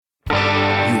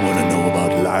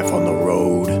life on the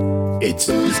road. It's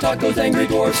booze, tacos, angry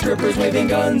dwarfs, strippers waving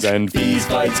guns, and fees,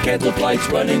 fights, cancel flights,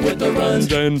 running with the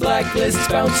runs, and blacklists,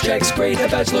 bounce checks, great a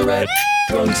bachelorette,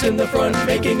 drunks in the front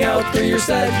making out through your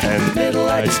set, and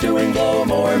middle-aged doing blow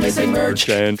more, missing merch,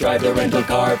 and drive the rental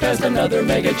car past another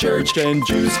mega church, and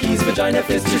juice keys, vagina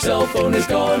fist, your cell phone is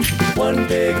gone. One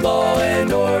big Law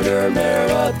and Order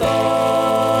marathon.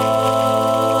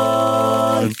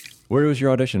 Where was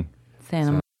your audition?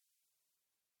 Santa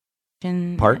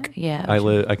Park? Yeah.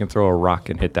 I can throw a rock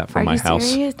and hit that from my house.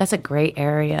 Serious? That's a great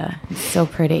area. It's so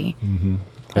pretty. Mm-hmm.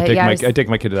 I take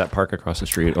my kid to that park across the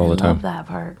street all the time. I love that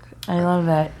park. I love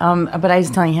that. But I was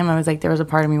telling him, I was like, there was a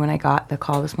part of me when I got the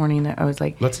call this morning that I was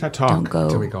like, let's not talk don't go.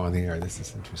 until we go on the air. This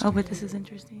is interesting. Oh, but this is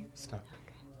interesting. Stop.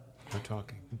 No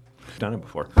talking. I've done it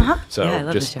before. So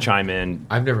yeah, just chime in.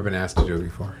 I've never been asked to do it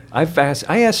before. I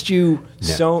asked you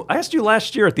last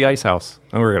year at the Ice House,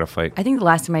 and we were gonna fight. I think the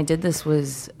last time I did this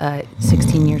was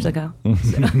 16 years ago.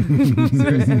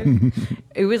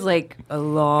 It was like a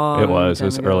long. It was. Time It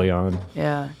was ago. early on.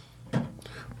 Yeah.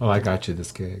 Well, I got you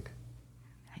this gig.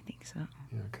 I think so.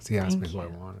 Yeah, because he asked me who I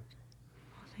wanted.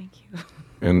 Thank you.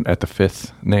 And at the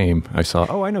fifth name, I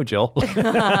saw, I know Jill.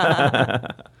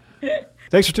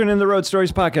 Thanks for tuning in to the Road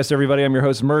Stories podcast, everybody. I'm your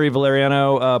host, Murray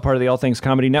Valeriano, part of the All Things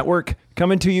Comedy Network,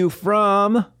 coming to you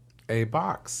from a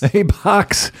box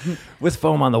with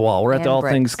foam on the wall. We're at the All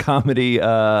Things Comedy it's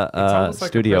almost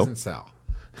studio. Like a prison cell.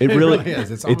 It really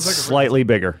is. It's like slightly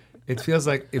bigger. It feels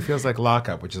like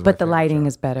lockup, which is. But the lighting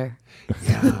is better.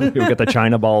 Yeah, we've got the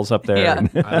China balls up there. Yeah.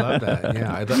 I love that.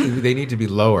 Yeah, they need to be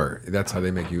lower. That's how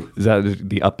they make you. Is that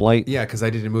the uplight? Yeah, because I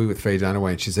did a movie with Faye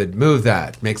Dunaway, and she said, "Move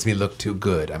that. Makes me look too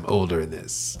good. I'm older in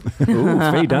this." Ooh,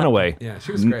 Faye Dunaway. Yeah,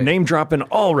 she was great. Name dropping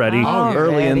already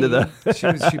early into the.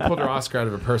 She pulled her Oscar out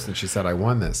of her purse and she said, "I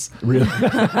won this." Really?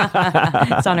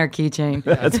 It's on her keychain.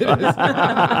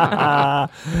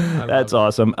 That's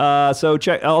awesome. So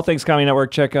check All Things Comedy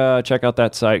Network. Check out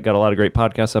that site. Got a lot of great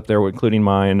podcasts up there, including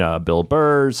mine, Bill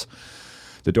Burr's,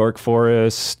 The Dork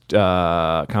Forest,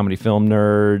 Comedy Film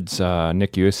Nerds,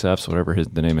 Nick Youssef's, whatever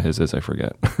the name of his is, I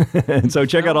forget. And so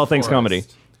check out All Things Comedy.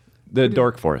 The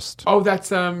Dork Forest. Oh, that's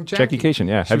Jackie. Jackie Cation,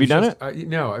 yeah. Have you done it?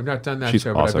 No, I've not done that She's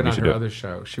show, but awesome. I've been on her other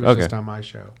show. She was just on my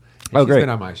show. And she's been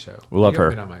on my show. We love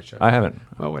her. Been on my show. I haven't.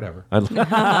 Well, whatever. A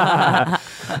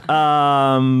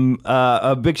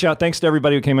big shout. Thanks to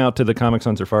everybody who came out to the Comics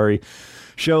on Safari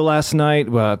show last night.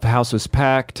 The house was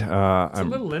packed. It's a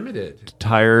little limited.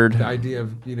 Tired. The idea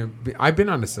of, I've been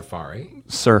on a safari.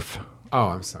 Surf. Oh,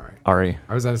 I'm sorry. Ari.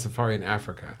 I was on a safari in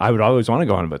Africa. I would always want to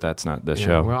go on, but that's not the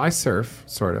show. Well, I surf,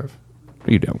 sort of.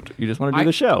 You don't. You just want to do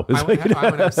the show. I want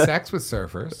to have sex with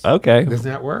surfers. Okay.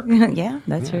 Doesn't that work? Yeah,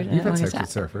 that's true. You've had sex with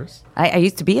surfers. I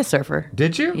used to be a surfer.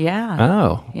 Did you? Yeah.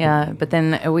 Oh. Yeah, but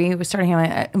then we started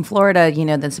hanging in Florida,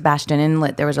 the Sebastian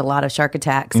Inlet, there was a lot of shark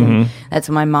attacks, and that's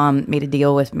when my mom made a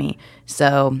deal with me.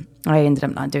 So I ended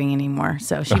up not doing it anymore.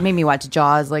 So she made me watch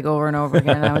Jaws like over and over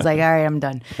again, and I was like, all right, I'm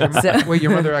done. Wait,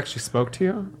 your mother actually spoke to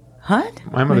you? What?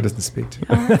 My mother doesn't speak to me.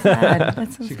 Oh, that's sad.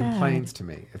 That's so She sad. complains to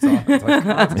me. It's like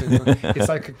constant. It's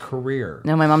like a career.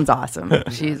 No, my mom's awesome.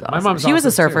 She's awesome. My mom's she was a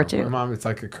awesome, surfer too. My mom, it's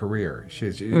like a career.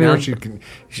 Really? Now she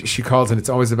calls and it's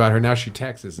always about her. Now she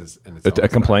texts us and it's A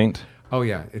complaint? Oh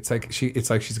yeah, it's like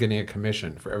she's getting a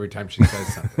commission for every time she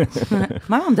says something.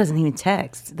 My mom doesn't even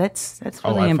text. That's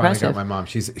really I impressive. finally got my mom.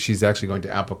 She's actually going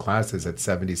to Apple classes at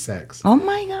 76. Oh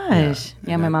my gosh.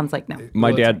 Yeah, my mom's like, no.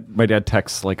 My dad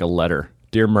texts like a letter.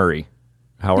 Dear Murray,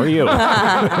 how are you?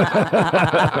 My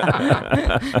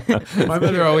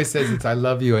mother always says it's I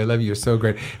love you, you're so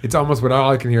great. It's almost what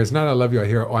all I can hear. It's not I love you, I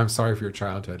hear, oh, I'm sorry for your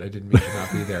childhood. I didn't mean to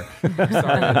not be there. I'm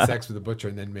sorry I had sex with a butcher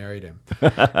and then married him.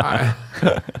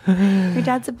 Your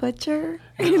dad's a butcher?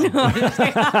 No,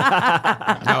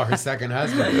 her second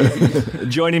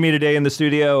husband. Joining me today in the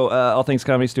studio, All Things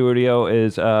Comedy Studio,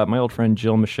 is my old friend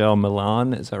Jill-Michelle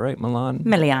MeLean. Is that right? MeLean?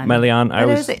 MeLean. MeLean. I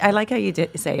like how you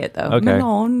say it though. Okay.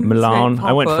 MeLean.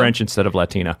 I went French instead of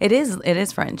Latina. It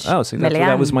is French. Oh, see,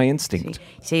 that was my instinct.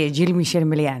 C'est Jill-Michelle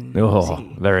MeLean. Oh,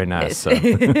 very nice.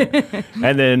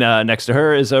 And then next to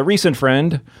her is a recent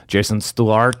friend, Jason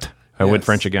Stuart. I went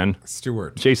French again.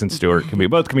 Jason Stewart.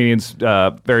 Both comedians,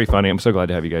 very funny. I'm so glad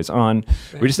to have you guys on.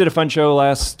 We just did a fun show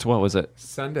last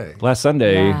Sunday. Last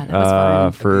Sunday, Yeah, that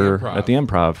was fun. At at the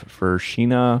Improv for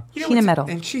Sheena. Sheena Metal.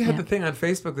 And she had the thing on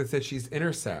Facebook that said she's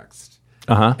intersexed.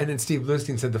 Uh-huh. And then Steve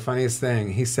Bluestein said the funniest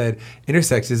thing. He said,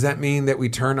 intersex, does that mean that we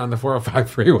turn on the 405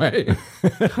 freeway?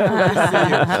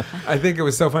 I think it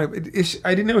was so funny.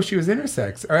 I didn't know she was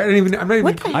intersex. Or I don't know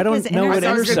what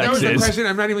intersex that was the is. question.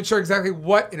 I'm not even sure exactly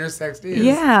what intersex is.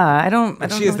 Yeah, I don't.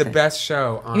 She is the best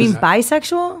show on You mean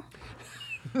bisexual?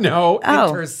 No,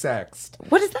 Oh. intersexed.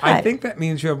 What is that? I think that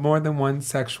means you have more than one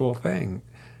sexual thing.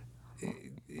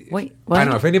 Wait, what? I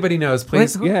don't know. If anybody knows,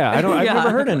 please. Yeah, I've never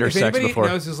heard If intersex anybody before.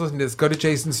 knows who's listening to this, go to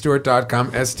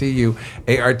jasonstewart.com,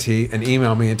 STUART, and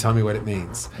email me and tell me what it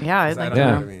means. Yeah, I'd 'Cause I like don't to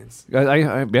know know. what it means.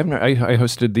 I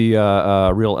hosted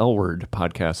the Real L Word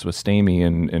podcast with Stamey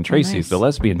and Tracy's, nice. the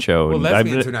lesbian show. Well, and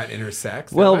lesbians are not intersex.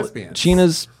 They're Well, lesbians.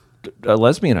 Gina's a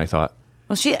lesbian, I thought.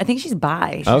 Well, I think she's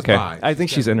bi. Okay, bi. I think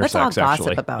she's intersex. Let's all gossip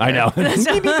actually, about I know. her. No, she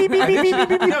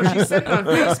said it on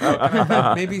Facebook. I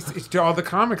thought maybe it's to all the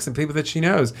comics and people that she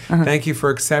knows. Thank you for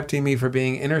accepting me for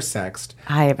being intersexed.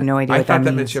 I have no idea I what thought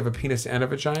that means. meant you have a penis and a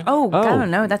vagina. Oh, I Oh.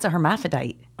 don't know. That's a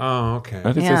hermaphrodite. Oh, okay.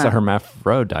 I think it's Yeah. a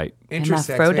hermaphrodite.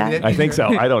 Intersex. hermaphrodite? maybe that I think means so.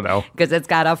 I don't know. Because it's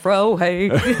got a fro, hey.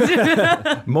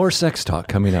 More sex talk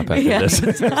coming up after this.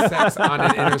 Sex on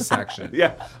an intersection.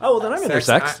 Yeah. Oh, well, then I'm Sex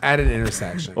intersex. at an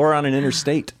intersection. Or on an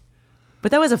interstate. But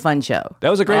that was a fun show.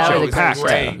 That was a great That show. was It a packed.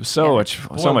 great. So much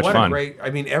What a fun. great, I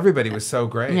mean, everybody was so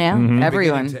great. Yeah, Beginning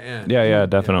everyone. to end. Yeah,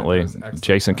 definitely. it was excellent.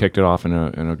 Jason kicked it off in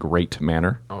a great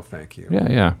manner. Oh, thank you.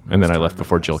 Yeah. And then I left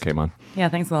before Jill came on. Yeah,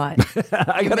 thanks a lot.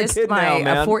 I got a missed kid my now,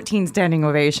 man. 14 standing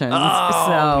ovations. Oh,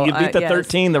 so, you beat the yes.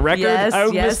 13, the record? Yes, I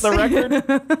yes. missed the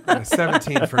record?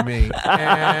 17 for me.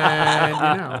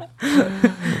 And,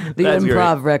 The That's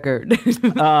improv record. We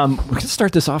can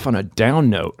start this off on a down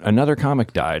note. Another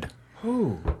comic died.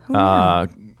 who?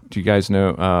 Do you guys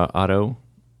know Otto?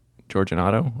 George and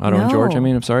Otto? Otto and No. George, I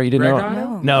mean, I'm sorry. You didn't Greg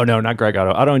know? Otto? No, not Greg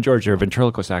Otto. Otto and George are a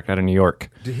ventriloquist act out of New York.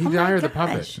 Did he die or the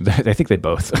puppet? I think they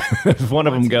both. One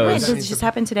of them Wait, goes. did this just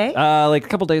happen today? Like a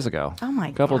couple days ago. Oh my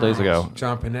A couple days ago.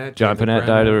 John Panette. John David Panette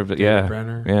Brenner, died. David Yeah.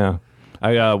 Brenner. Yeah.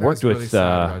 I I worked was really with.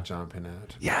 sad about John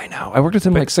Panette. Yeah, I know. I worked with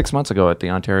him like 6 months ago at the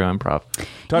Ontario Improv.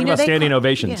 Talking know, about they standing call-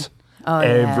 ovations. yeah. Oh, yeah.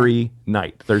 Every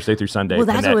night, Thursday through Sunday. Well,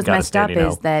 that's Panette what was got a messed up standing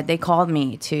is O. that they called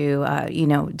me to,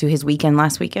 do his weekend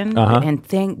last weekend, Uh-huh. and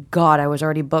thank God I was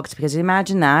already booked because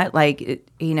imagine that,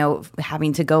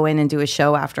 having to go in and do a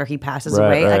show after he passes Right,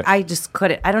 away. right. Like I just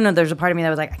couldn't. I don't know. There's a part of me that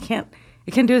was like, I can't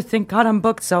do it. Thank God I'm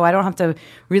booked, so I don't have to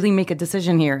really make a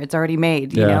decision here. It's already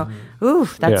made. You Yeah. know,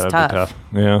 oof, that's that'd be tough.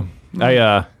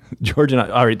 Yeah. George and I,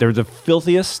 all right, they're the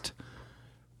filthiest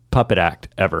puppet act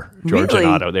ever. George Really?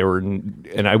 and Otto. They were,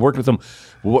 and I worked with them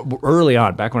early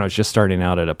on, back when I was just starting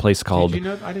out at a place called, Did you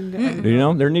know? I didn't you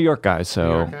know, they're New York guys. So,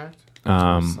 New York act?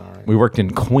 I'm sorry. we worked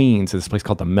in Queens at this place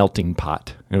called the Melting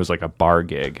Pot. It was like a bar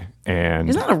gig. And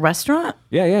Isn't that a restaurant?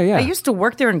 yeah. I used to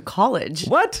work there in college.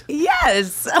 What?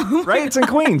 Yes. Right? It's in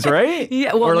Queens, right?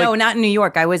 Yeah. Well, Or like- no, not in New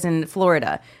York. I was in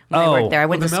Florida when I Oh. worked there. I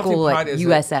went Well, to the school Melting at Pot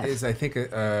USF. is I think,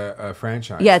 a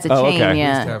franchise. Yeah, it's a Oh, chain. okay. We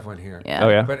Yeah. used to have one here. Yeah. Oh,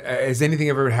 yeah. But has anything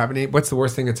ever happened to you? What's the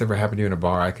worst thing that's ever happened to you in a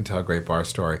bar? I can tell a great bar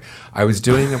story. I was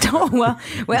doing a... Oh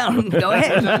well, go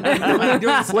ahead.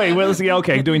 Wait, well, let's see.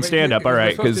 Okay, doing stand up. All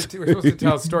right. We're supposed to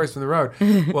tell stories from the road.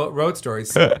 Well, road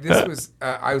stories. This was,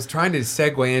 I was trying to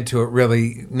segue into it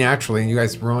really naturally, and you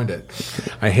guys ruined it.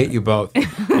 I hate you both.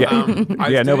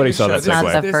 Yeah, nobody saw that Not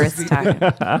segue. the first time.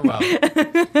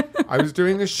 Well, I was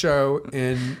doing a show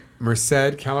in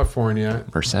Merced, California.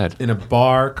 Merced. In a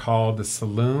bar called the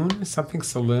Saloon,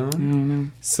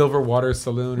 Silver Water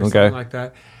Saloon, or Okay. something like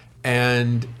that.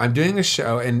 And I'm doing a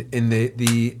show, and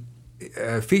the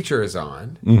feature is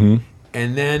on,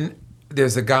 and then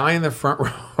there's a guy in the front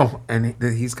row, and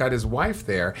he's got his wife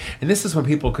there. And this is when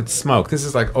people could smoke. This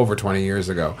is like over 20 years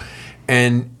ago.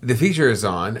 And the feature is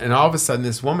on, and all of a sudden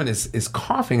this woman is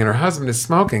coughing, and her husband is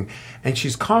smoking, and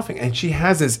she's coughing, and she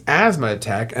has this asthma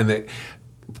attack, and the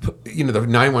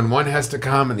 911 has to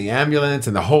come, and the ambulance,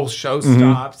 and the whole show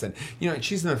stops, and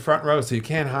she's in the front row, so you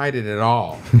can't hide it at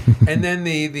all. And then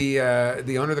the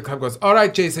owner of the club goes, "All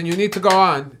right, Jason, you need to go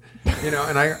on." And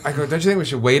I go, "Don't you think we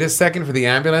should wait a second for the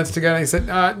ambulance to get on?" He said,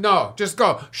 "No, just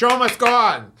go. Show must go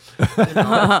on."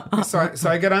 So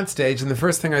I get on stage, and the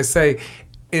first thing I say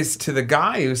is to the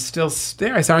guy who's still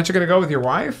there. I said, "Aren't you going to go with your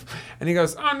wife?" And he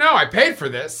goes, "Oh no, I paid for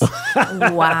this."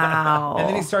 Wow. And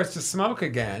then he starts to smoke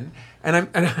again. And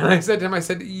I said to him, I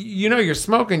said, "You're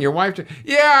smoking. Your wife."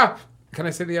 Yeah. Can I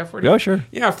say the F word? Oh, sure.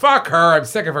 Yeah, fuck her. I'm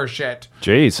sick of her shit.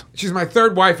 Jeez. She's my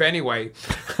third wife anyway.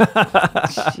 So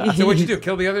what'd you do?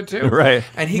 Kill the other two? Right.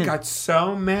 And he got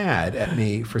so mad at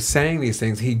me for saying these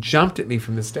things. He jumped at me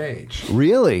from the stage.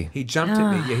 Really? He jumped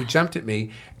at me. Yeah, he jumped at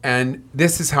me. And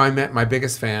this is how I met my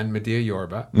biggest fan, Medea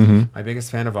Yorba, my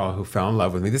biggest fan of all, who fell in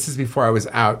love with me. This is before I was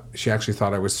out. She actually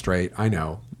thought I was straight. I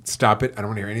know. stop it. I don't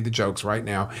want to hear any of the jokes right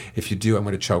now. If you do, I'm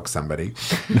going to choke somebody.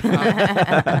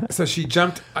 So she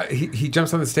jumped. He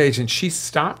jumps on the stage, and she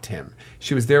stopped him.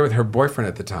 She was there with her boyfriend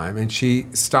at the time, and she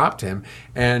stopped him,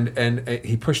 and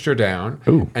he pushed her down.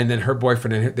 Ooh. And then her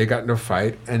boyfriend and they got into a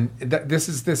fight. And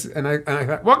this, and I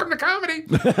thought, welcome to comedy.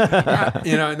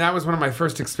 And that was one of my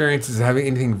first experiences of having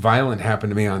anything violent happen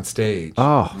to me on stage.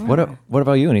 Oh, what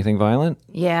about you? Anything violent?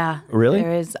 Yeah. Really?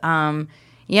 There is.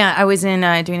 I was in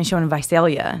doing a show in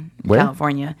Visalia, Where?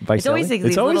 California. Visalia? It's always like It's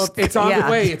these always- little. It's on yeah.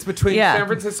 the way. It's between Yeah. San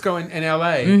Francisco and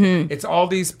LA. It's all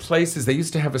these places. They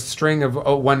used to have a string of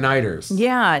one-nighters.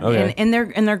 Yeah, Okay. and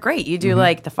they're great. You do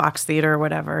like the Fox Theater or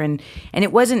whatever, and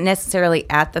it wasn't necessarily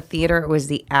at the theater. It was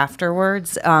the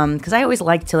afterwards. Because I always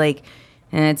like to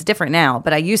and it's different now,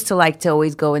 but I used to like to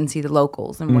always go and see the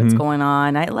locals and what's going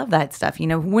on. I love that stuff.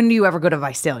 When do you ever go to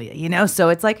Visalia? So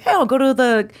it's like, hey, I'll go to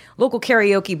the local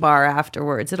karaoke bar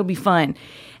afterwards. It'll be fun.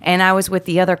 And I was with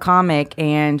the other comic,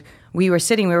 and we were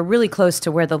really close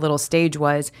to where the little stage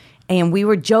was. And we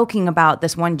were joking about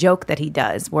this one joke that he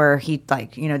does where he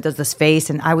does this face,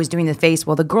 and I was doing the face.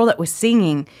 Well, the girl that was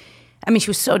singing, I mean, she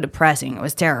was so depressing. It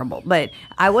was terrible. But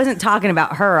I wasn't talking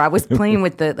about her. I was playing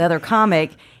with the other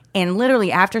comic. And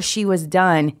literally after she was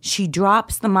done, she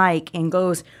drops the mic and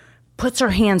puts her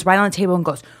hands right on the table and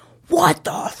goes, "What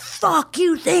the fuck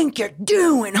you think you're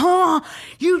doing, huh?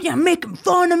 You're making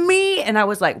fun of me?" And I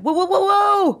was like, whoa, whoa, whoa,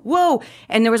 whoa, whoa.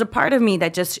 And there was a part of me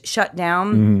that just shut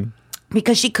down.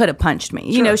 Because she could have punched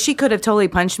me. Sure. She could have totally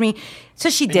punched me. So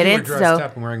she And didn't. you were dressed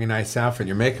up and wearing a nice outfit.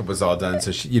 Your makeup was all done,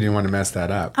 so you didn't want to mess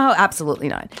that up. Oh, absolutely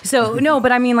not. So, no,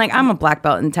 but I mean, I'm a black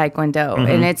belt in Taekwondo.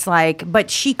 And it's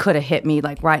but she could have hit me,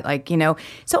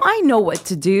 So I know what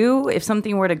to do if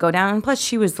something were to go down. And plus,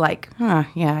 she was like,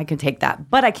 yeah, I can take that.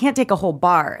 But I can't take a whole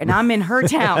bar. And I'm in her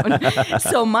town.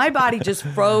 So my body just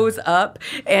froze up.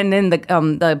 And then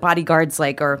the bodyguards,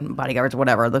 or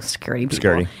whatever, the security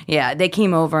people. Yeah, they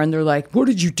came over and they're like, "What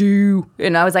did you do?"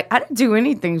 And I was like, "I didn't do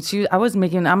anything."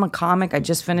 I'm a comic. I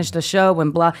just finished the show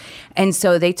and blah. And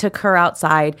so they took her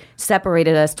outside,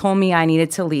 separated us, told me I needed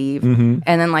to leave. And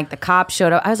then the cops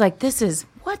showed up. I was like,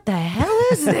 what the hell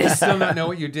is this? Still not know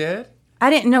what you did? I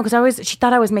didn't know because she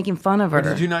thought I was making fun of her. Or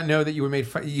did you not know that you were made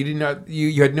fun? You did not.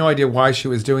 You had no idea why she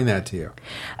was doing that to you.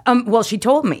 Well, she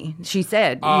told me. She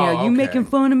said, Oh, you okay. making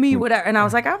fun of me, whatever. And I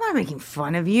was like, I'm not making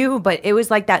fun of you. But it was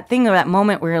like that thing of that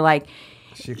moment where you're like,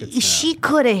 she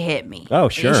could have hit me. Oh,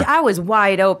 sure. I was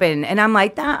wide open, and I'm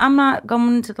like, I'm not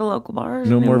going to the local bars.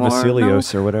 No more anymore.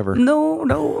 Vasilios or whatever. No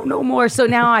more. So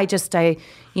now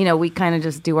we kind of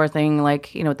just do our thing,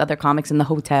 with other comics in the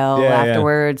hotel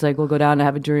afterwards. We'll go down to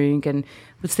have a drink and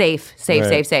safe.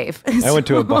 I went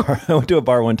to a bar. I went to a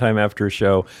bar one time after a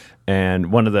show,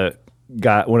 and one of the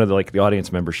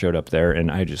audience members showed up there,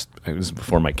 and it was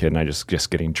before my kid, and I just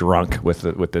getting drunk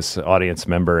with this audience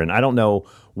member, and I don't know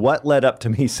what led up to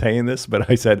me saying this, but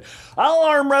I said, "I'll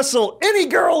arm wrestle any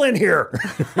girl in here."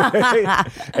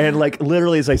 And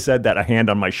literally as I said that, a hand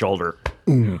on my shoulder.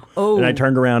 Oh. And I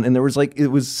turned around, and there was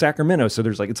it was Sacramento, so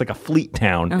there's it's like a fleet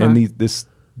town, and this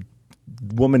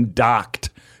woman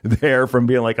docked there from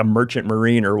being a merchant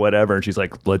marine or whatever, and she's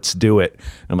like, "Let's do it."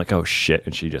 And I'm like, "Oh shit."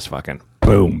 And she just fucking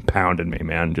boom pounded me,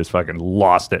 man. Just fucking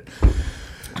lost it.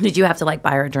 Did you have to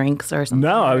buy her drinks or something?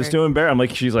 No, I was too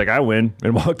embarrassed. She's like, "I win,"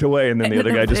 and walked away, and then the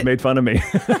other guy just made fun of me.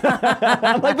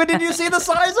 I'm like, "But did you see the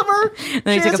size of her?"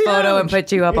 Then he took a photo and put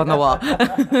you up on the wall.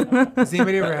 Has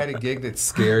anybody ever had a gig that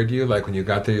scared you? When you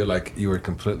got there, you were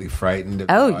completely frightened of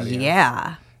the audience?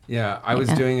 Yeah. Yeah, I was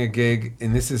doing a gig,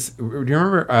 and this is. Do you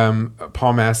remember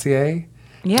Paul Massier?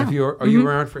 Yeah. Are you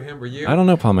around for him? Were you? I don't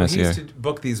know Paul Massier. He used to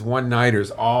book these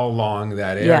one-nighters all along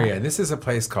that area, and this is a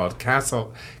place called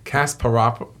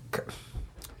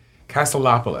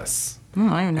Castleopolis. I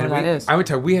don't even know what that is. I would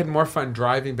tell you, we had more fun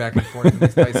driving back and forth to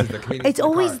these places. It's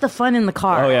always the fun in the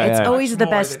car. Oh, yeah, it's yeah. always the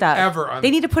best stuff.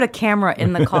 They need to put a camera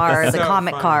in the car, the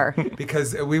comic car.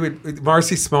 Because we would,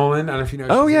 Marcy Smolin, I don't know if you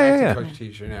know, she's an acting coach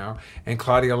teacher now, and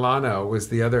Claudia Lano was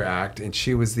the other act, and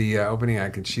she was the opening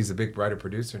act, and she's a big writer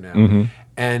producer now.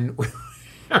 And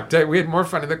I'll tell you, we had more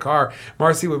fun in the car.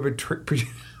 Marcy would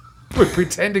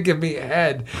pretend to give me a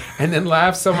head and then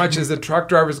laugh so much as the truck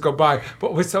drivers go by.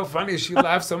 But what was so funny is she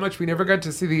laughed so much we never got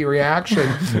to see the reaction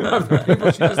of the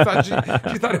people. She just thought she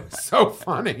thought it was so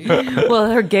funny. Well,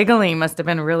 her giggling must have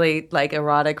been really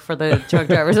erotic for the truck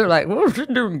drivers. They're like, "Well, she's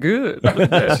doing good."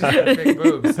 She's got big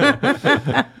boobs.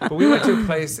 But we went to a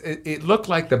place. It looked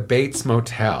like the Bates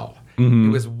Motel.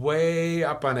 It was way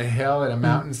up on a hill in a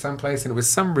mountain someplace, and it was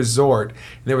some resort.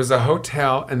 And there was a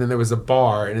hotel, and then there was a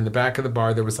bar, and in the back of the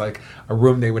bar there was a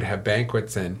room they would have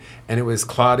banquets in, and it was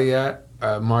Claudia,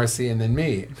 Marcy, and then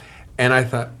me. And I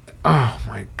thought, Oh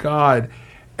my God.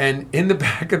 And in the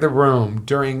back of the room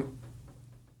during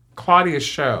Claudia's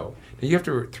show, now you have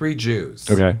to 3 Jews.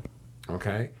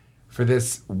 Okay. For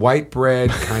this white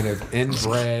bread, kind of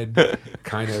inbred,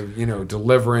 kind of,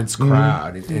 deliverance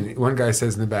crowd. And one guy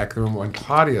says in the back of the room when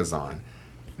Claudia's on,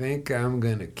 think I'm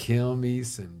going to kill me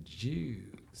some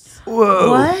Jews. Whoa.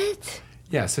 What?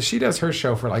 Yeah, so she does her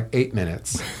show for like 8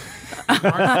 minutes. She's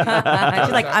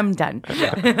like, I'm done.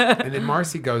 And then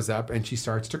Marcy goes up and she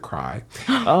starts to cry.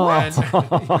 Oh. And,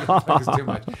 it's too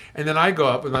much. And then I go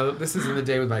up, and this is in the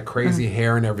day with my crazy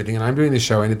hair and everything, and I'm doing the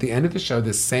show. And at the end of the show,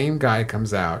 this same guy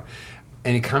comes out,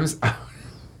 and he comes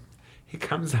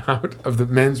out of the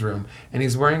men's room, and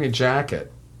he's wearing a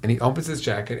jacket. And he opens his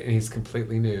jacket, and he's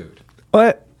completely nude.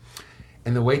 What?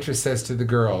 And the waitress says to the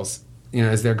girls,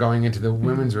 as they're going into the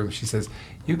women's room, she says,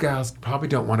 you guys probably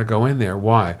don't want to go in there.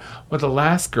 Why? Well, the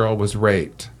last girl was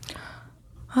raped.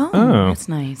 Oh, that's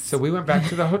nice. So we went back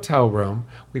to the hotel room.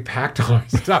 We packed all our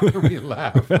stuff and we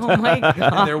left. Oh my God.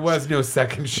 And there was no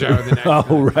second show the next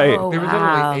Oh, night. right. Oh, There were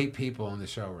wow. literally 8 people in the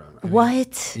showroom.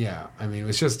 What? Yeah. I mean, it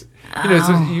was just,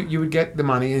 so you would get the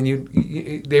money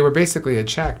and they were basically a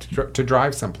check to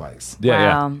drive someplace.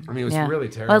 Yeah, Wow. I mean, it was really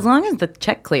terrible. Well, as long as the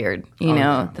check cleared,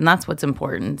 then that's what's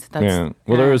important. That's, yeah.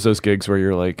 Well, there was those gigs where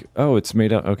you're like, oh, it's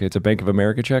made up. Okay, it's a Bank of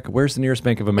America check. Where's the nearest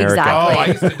Bank of America? Exactly. Oh, I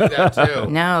used to do that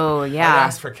too. No, I'd yeah.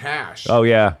 ask for cash. Oh,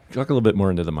 yeah. Talk a little bit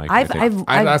more into the mic. I think.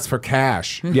 I'd ask for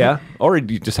cash. Yeah? Or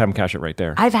you just have them cash it right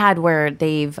there. I've had where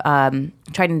they've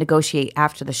tried to negotiate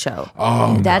after the show.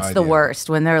 Oh, that's God, the yeah. worst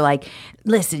when they're like,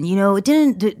 "Listen, it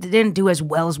didn't do as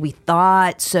well as we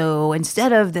thought. So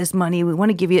instead of this money, we want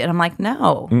to give you." And I'm like,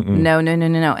 "No, no."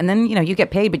 And then you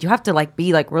get paid, but you have to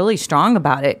be really strong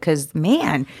about it because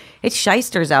man, it's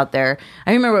shysters out there.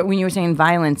 I remember when you were saying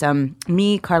violence.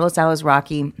 Me, Carlos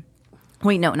Alazraqui.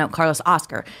 Wait, no, Carlos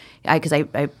Oscar. Because I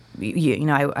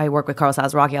work with Carlos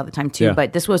Alazraqui all the time too. Yeah.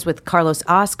 But this was with Carlos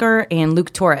Oscar and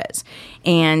Luke Torres,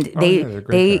 and they're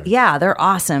great guys. they're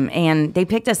awesome. And they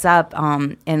picked us up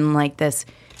in this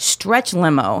stretch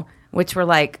limo, which were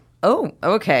like, oh,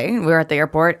 okay. We're at the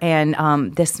airport, and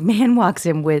this man walks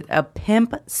in with a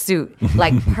pimp suit,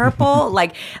 purple,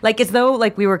 like as though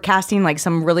we were casting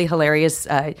some really hilarious,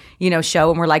 show,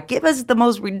 and we're like, give us the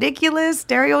most ridiculous,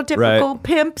 stereotypical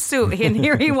pimp suit. And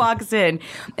here he walks in,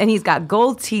 and he's got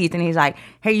gold teeth, and he's like,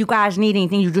 hey, you guys need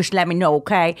anything? You just let me know,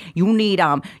 okay? You need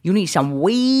some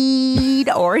weed,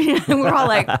 or we're all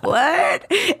like,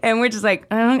 what? And we're just like,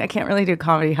 I can't really do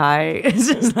comedy high.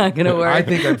 It's just not gonna work. I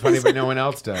think I'm funny, but no one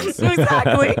else does.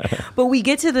 Exactly. But we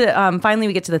get to the finally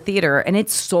we get to the theater, and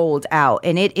it's sold out,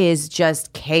 and it is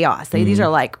just chaos. These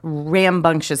are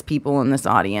rambunctious people in this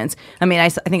audience. I mean, I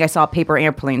think I saw paper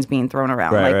airplanes being thrown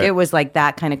around. Right. It was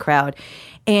that kind of crowd.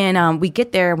 And we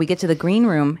get there, we get to the green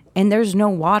room, and there's no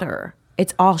water.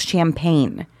 It's all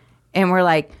champagne. And we're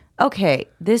like, okay,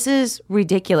 this is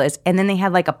ridiculous. And then they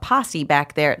had a posse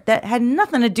back there that had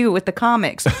nothing to do with the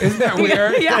comics. Isn't that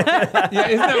weird? Yeah. Yeah,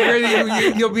 isn't that weird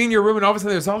that you'll be in your room and all of a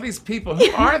sudden there's all these people.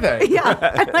 Who are they? Yeah.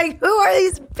 I'm like, who are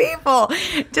these people?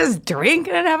 Just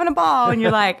drinking and having a ball. And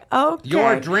you're like, okay.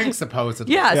 Your drink,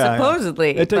 supposedly. Yeah,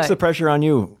 supposedly. It takes the pressure on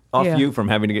you, off Yeah. you from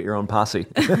having to get your own posse.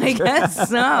 I guess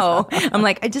so. I'm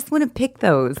like, I just want to pick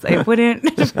those. I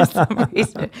wouldn't for some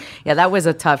reason. Yeah, that was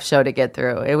a tough show to get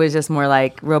through. It was just more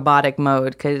robotic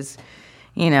mode because,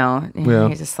 you're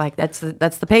just that's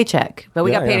the paycheck. But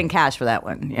we got paid in cash for that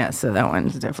one. Yeah, so that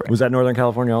one's different. Was that Northern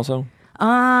California also?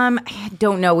 I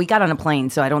don't know. We got on a plane,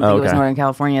 so I don't think it was Okay. Northern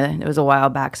California. It was a while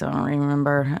back, so I don't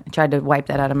remember. I tried to wipe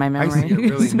that out of my I used memory. to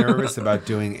get really nervous about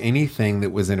doing anything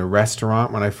that was in a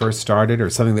restaurant when I first started, or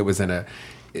something that was in I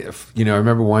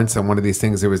remember once on one of these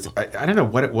things, there was, I don't know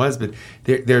what it was, but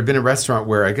there had been a restaurant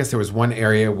where I guess there was one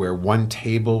area where one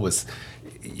table was,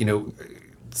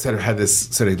 sort of had this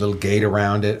sort of little gate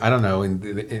around it. I don't know,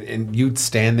 and you'd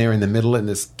stand there in the middle in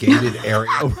this gated area.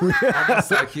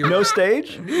 Almost like you No were-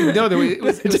 stage? No, it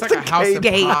was like a house of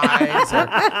gate. pies. Or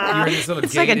you were in this little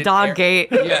It's like a gated dog area. gate.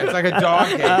 Yeah, it's like a dog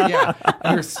gate.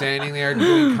 Yeah, you're standing there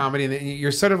doing comedy, and then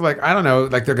you're sort of I don't know,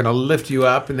 they're going to lift you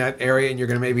up in that area, and you're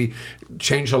going to maybe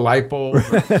change a light bulb.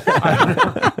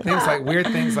 I don't know, weird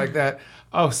things like that.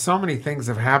 Oh, so many things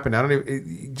have happened. I don't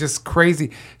even, just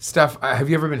crazy stuff. Have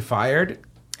you ever been fired?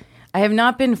 I have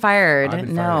not been fired. I've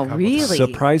been No, fired a couple really.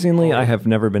 Surprisingly, I have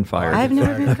never been fired. I've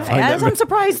never been fired. I'm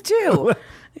surprised too.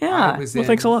 Yeah. Well,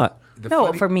 thanks a lot.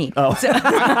 No, for me. Oh.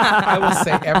 I will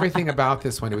say everything about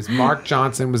this one. It was Mark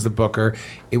Johnson was the booker.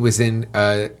 It was in.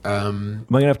 Am I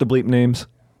going to have to bleep names?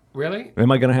 Really? Am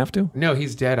I going to have to? No,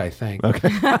 he's dead, I think. Okay.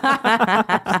 If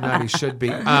not, he should be.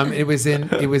 It was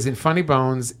in Funny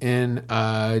Bones in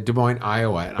Des Moines,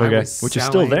 Iowa. And Okay. Which is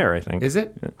still there, I think. Is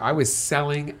it? Yeah. I was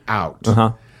selling out.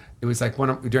 Uh-huh. It was like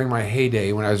during my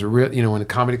heyday when I was when the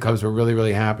comedy clubs were really,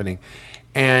 really happening.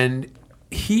 And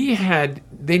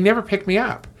they never picked me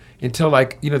up. Until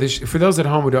for those at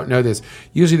home who don't know this,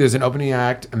 usually there's an opening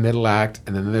act, a middle act,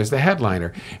 and then there's the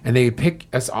headliner. And they pick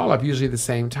us all up usually at the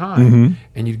same time.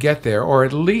 And you'd get there, or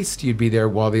at least you'd be there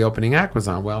while the opening act was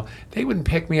on. Well, they wouldn't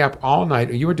pick me up all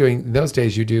night. You were doing, in those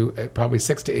days, you do probably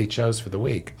 6 to 8 shows for the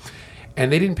week.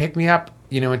 And they didn't pick me up,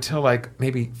 until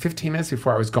maybe 15 minutes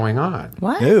before I was going on.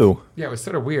 What? Ew. Yeah, it was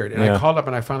sort of weird. And I called up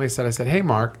and I finally said, hey,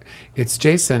 Mark, it's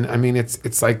Jason. I mean,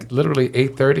 it's like literally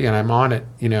 8:30 and I'm on at,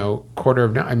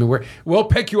 8:45. I mean, we'll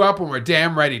pick you up when we're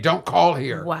damn ready. Don't call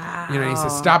here. Wow. He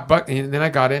said, stop. And then I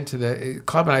got into the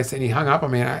club and he hung up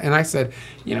on me. And I said,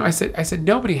 I said,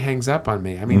 nobody hangs up on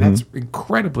me. I mean, that's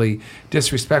incredibly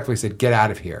disrespectful. He said, get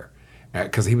out of here.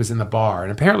 Because he was in the bar.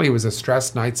 And apparently it was a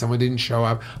stressed night. Someone didn't show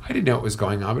up. I didn't know what was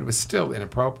going on, but it was still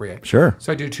inappropriate. Sure.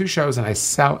 So I do 2 shows and I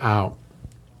sell out.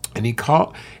 And he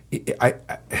called. I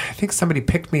think somebody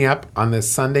picked me up on this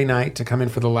Sunday night to come in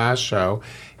for the last show.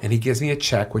 And he gives me a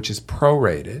check, which is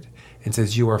prorated, and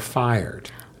says, you are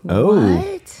fired. Oh.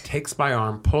 What? Takes my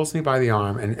arm, pulls me by the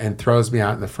arm, and throws me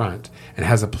out in the front. And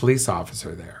has a police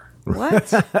officer there.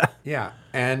 What? Yeah.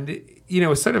 And, it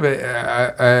was sort of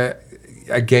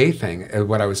a gay thing,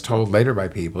 what I was told later by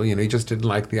people. He just didn't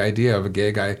like the idea of a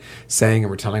gay guy saying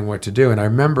and we're telling him what to do. And I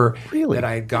remember that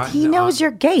I had gotten... He knows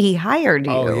you're gay. He hired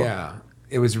you. Oh, yeah.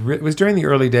 It was during the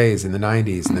early days in the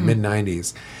 90s, in the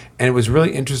mid-90s. And it was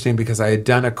really interesting because I had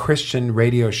done a Christian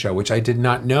radio show, which I did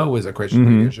not know was a Christian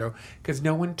radio show because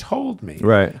no one told me.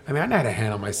 Right. I mean, I know how to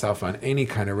handle myself on any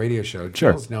kind of radio show.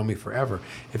 Sure. Jill's known me forever.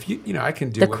 If I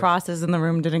can do The crosses in the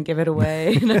room didn't give it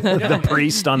away. The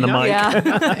priest on the mic. Yeah.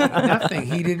 Nothing.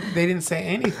 They didn't say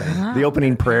anything. The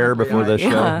opening prayer before the show.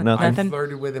 Yeah. Nothing. I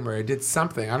flirted with him or I did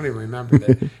something. I don't even remember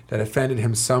that offended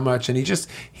him so much. And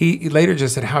he later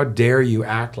just said, how dare you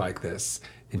act like this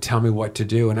and tell me what to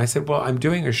do? And I said, well, I'm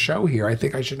doing a show here. I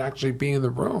think I should actually be in the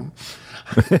room.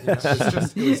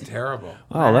 It was terrible.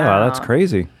 Oh, wow, that's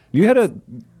crazy. You had a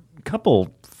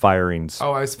couple firings.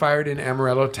 Oh, I was fired in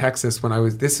Amarillo, Texas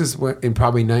in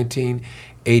probably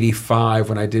 1985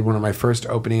 when I did one of my first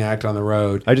opening act on the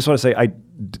road. I just want to say,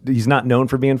 he's not known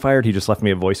for being fired. He just left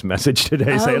me a voice message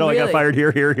today saying, I got really? fired here,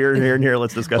 and here.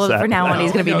 Let's discuss Well, that. for now on,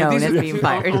 he's going to be known these as are- being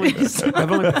fired.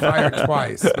 I've only been fired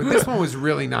twice, but this one was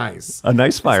really nice. A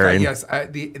nice firing. Yes,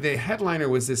 the headliner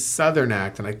was this Southern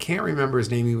act, and I can't remember his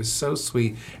name. He was so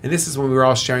sweet, and this is when we were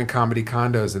all sharing comedy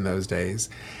condos in those days.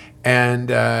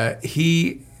 And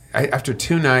after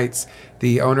 2 nights,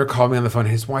 the owner called me on the phone.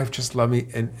 His wife just loved me,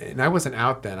 and I wasn't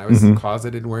out then. I was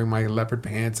closeted, wearing my leopard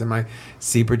pants and my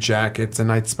zebra jackets,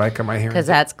 and I'd spike up my hair. Because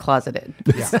that's closeted.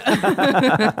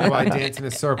 Yeah. Well, I danced in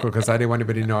a circle because I didn't want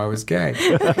anybody to know I was gay.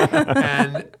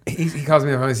 And he calls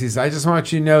me on the phone and he says, I just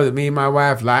want you to know that me and my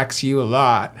wife likes you a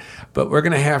lot, but we're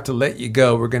going to have to let you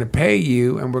go. We're going to pay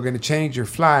you, and we're going to change your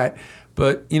flight.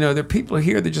 But, there are people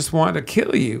here that just want to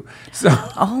kill you. So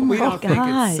we don't think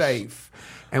it's safe.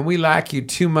 And we like you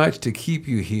too much to keep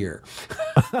you here.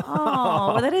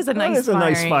 Oh, well, that is a nice That is a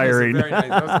nice firing. Very nice.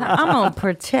 That was nice. I'm going to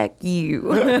protect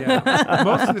you. Yeah.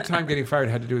 Most of the time getting fired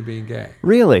had to do with being gay.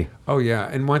 Really? Oh, yeah.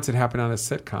 And once it happened on a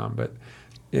sitcom, but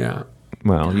yeah.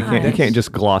 Well, you can't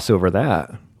just gloss over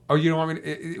that. Oh, you don't want me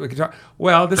to? We can talk.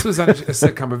 Well, this was on a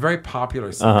sitcom, a very popular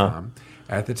sitcom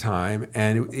at the time,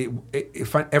 and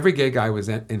every gay guy was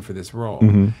in for this role,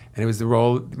 and it was the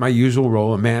role, my usual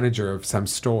role, a manager of some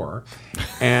store,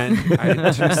 and I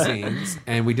did 2 scenes,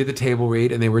 and we did the table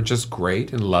read, and they were just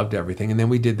great and loved everything, and then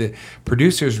we did the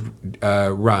producers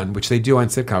run, which they do on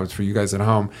sitcoms for you guys at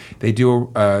home. They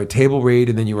do a table read,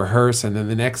 and then you rehearse, and then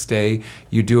the next day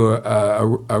you do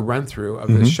a run through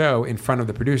of the show in front of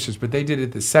the producers, but they did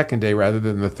it the second day rather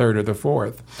than the third or the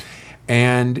fourth,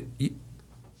 and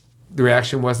the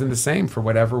reaction wasn't the same for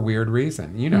whatever weird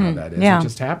reason. You know how that is. Yeah. It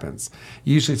just happens.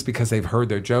 Usually it's because they've heard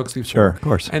their jokes before. Sure, of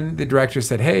course. And the director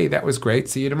said, hey, that was great.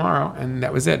 See you tomorrow. And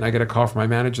that was it. And I get a call from my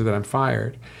manager that I'm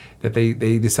fired, that they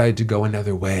decided to go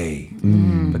another way.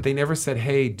 But they never said,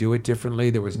 hey, do it differently.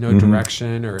 There was no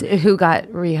direction. Or Who got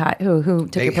rehired? Who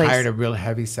took they your place? hired a real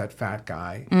heavy-set fat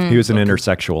guy. He was an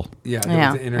intersexual. Yeah, there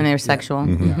Yeah, was and they're sexual.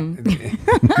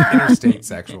 Interstate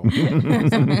sexual.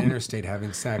 Interstate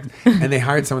having sex. And they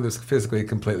hired someone that was physically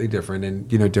completely different and,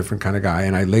 different kind of guy.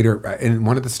 And I later, and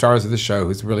one of the stars of the show,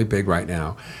 who's really big right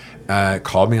now,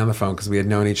 called me on the phone because we had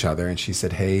known each other, and she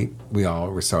said, "Hey, we all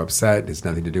were so upset. It's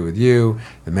nothing to do with you.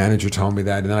 The manager told me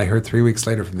that." And then I heard 3 weeks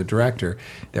later from the director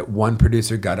that one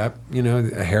producer got up,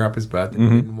 a hair up his butt, and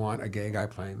didn't want a gay guy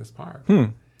playing this part.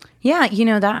 Yeah,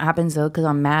 that happens though, because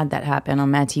on Mad that happened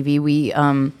on Mad TV. We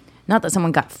not that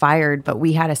someone got fired, but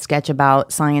we had a sketch about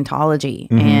Scientology,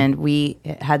 and we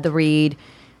had the read.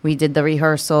 We did the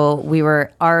rehearsal. We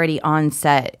were already on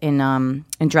set in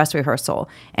dress rehearsal,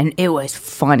 and it was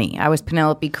funny. I was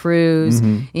Penelope Cruz.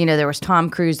 There was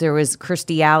Tom Cruise. There was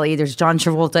Kirstie Alley. There's John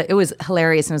Travolta. It was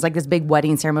hilarious, and it was like this big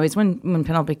wedding ceremony. It's when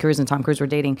Penelope Cruz and Tom Cruise were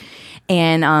dating,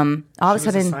 and all of a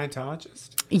sudden, a Scientologist.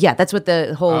 Yeah, that's what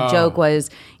the whole joke was.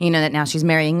 That now she's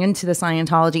marrying into the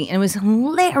Scientology, and it was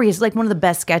hilarious. Like one of the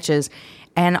best sketches.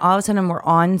 And all of a sudden, we're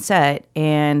on set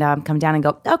and come down and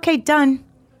go, "Okay, done."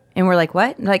 And we're like,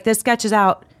 what? Like, this sketch is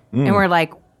out. And we're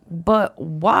like, but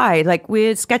why? Like,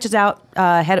 sketch is out.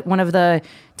 Had one of the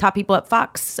top people at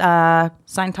Fox,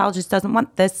 Scientologist doesn't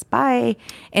want this. Bye.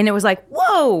 And it was like,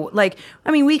 whoa. Like,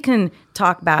 I mean, we can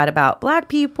talk bad about black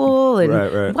people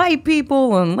and white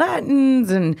people and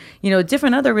Latins and,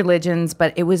 different other religions.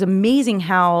 But it was amazing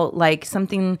how, like,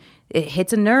 something... It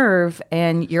hits a nerve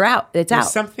and you're out. There's out.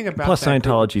 Something about Plus that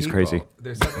Scientology's crazy.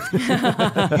 There's something.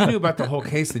 You knew about the whole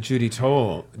case that Judy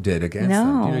Toll did against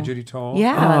them. Do you know Judy Toll?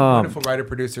 Yeah. Wonderful writer,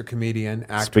 producer, comedian,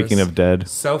 actress. Speaking of dead.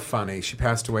 So funny. She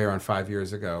passed away around 5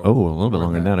 years ago. Oh, a little bit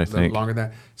longer than that, I think. Longer than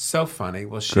that. So funny.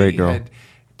 Well, she Great girl. had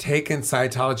taken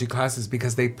Scientology classes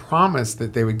because they promised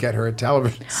that they would get her a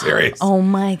television series. Oh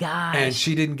my gosh. And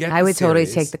she didn't get I the would totally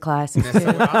series. take the classes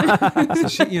too. So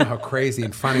she, how crazy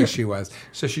and funny she was.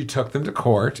 So she took them to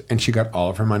court and she got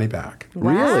all of her money back.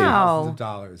 Really? Thousands Wow. of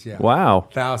dollars, yeah. Wow.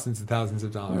 Thousands and thousands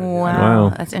of dollars. Wow. Wow.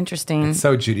 That's interesting.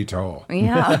 So Judy Toll.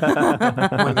 Yeah.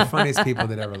 One of the funniest people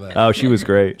that ever lived. Oh, she was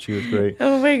great. She was great.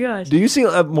 Oh my gosh. Do you see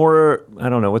more, I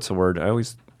don't know, what's the word?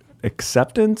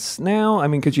 Acceptance now? I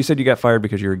mean, because you said you got fired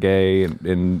because you were gay,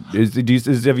 and have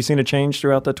you seen a change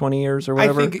throughout the 20 years or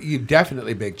whatever? I think you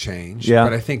definitely big change. Yeah.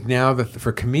 But I think now that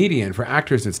for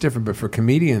actors it's different, but for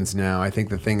comedians now, I think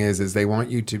the thing is they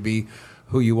want you to be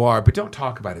who you are, but don't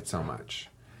talk about it so much.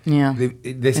 Yeah.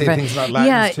 They say things about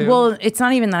Latins too. Well, it's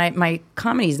not even that my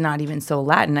comedy's not even so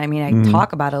Latin. I mean, I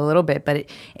talk about it a little bit, but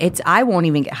it's I won't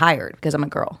even get hired because I'm a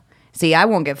girl. See, I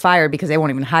won't get fired because they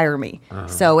won't even hire me.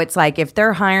 So it's like if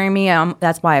they're hiring me,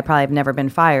 that's why I probably have never been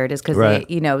fired. Is because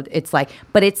it's like,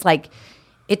 but it's like,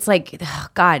 oh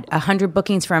God, 100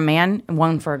 bookings for a man and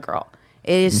 1 for a girl.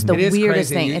 It is the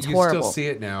weirdest thing. It's horrible. You still see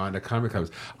it now on the comic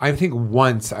clubs. I think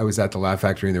once I was at the Laugh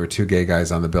Factory and there were 2 gay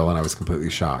guys on the bill, and I was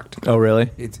completely shocked. Oh, really?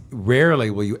 It's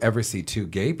rarely will you ever see 2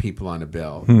 gay people on a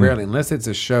bill. Rarely, unless it's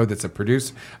a show that's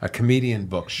a comedian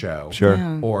book show. Sure.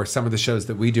 Yeah. Or some of the shows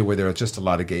that we do where there are just a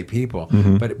lot of gay people.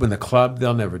 But when the club,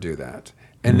 they'll never do that.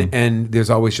 And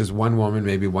there's always just 1 woman,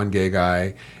 maybe 1 gay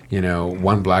guy,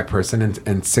 1 black person,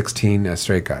 and 16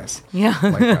 straight guys. Yeah.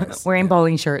 White guys. Wearing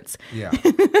bowling shirts. Yeah,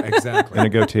 exactly. And a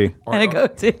goatee. And a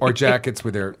goatee. Or jackets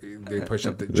where they push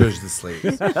up judge the sleeves.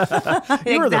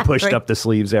 You were the pushed up the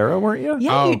sleeves era, weren't you?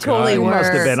 Yeah, you totally You were.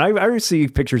 must have been. I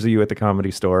received pictures of you at the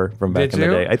Comedy Store from back Did in the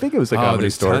you? day. I think it was the Comedy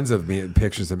there's Store. tons of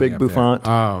pictures of Big me up bouffant.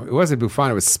 there. Oh, it wasn't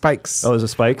bouffant. It was Spikes. Oh, was it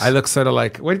Spikes? I look sort of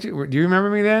like. Do you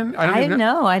remember me then? I didn't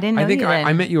know. I didn't know I think you then.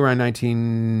 I met you around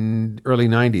early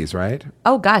 90s, right?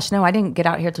 Oh gosh, no, I didn't get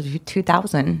out here till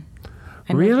 2000.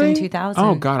 I moved Really? in 2000.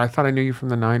 Oh God, I thought I knew you from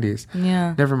the 90s.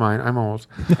 Yeah. Never mind. I'm old.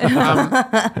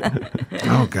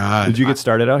 Oh God. Did you get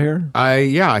started out here?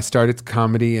 I started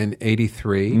comedy in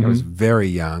 '83. I was very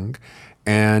young.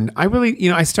 And I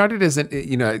really, I started as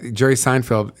Jerry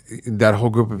Seinfeld, that whole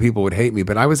group of people would hate me,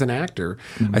 but I was an actor.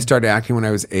 I started acting when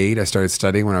I was 8. I started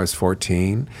studying when I was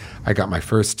 14. I got my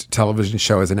first television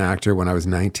show as an actor when I was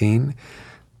 19.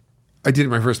 I did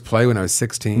my first play when I was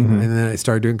 16, and then I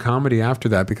started doing comedy after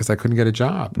that because I couldn't get a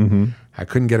job. I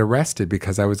couldn't get arrested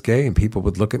because I was gay, and people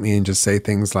would look at me and just say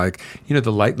things like,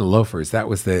 the light and the loafers. That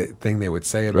was the thing they would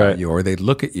say about you, or they'd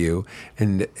look at you,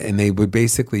 and they would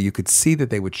basically, you could see that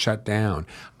they would shut down.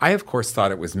 I, of course, thought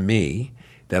it was me.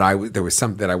 That there was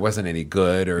something that I wasn't any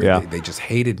good, or they just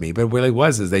hated me. But what it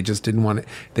was is they just didn't want it.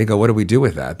 They go, what do we do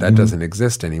with that? That doesn't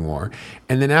exist anymore.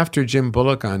 And then after Jim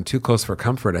Bullock on Too Close for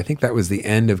Comfort, I think that was the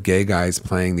end of gay guys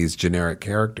playing these generic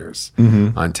characters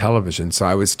on television. So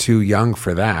I was too young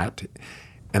for that,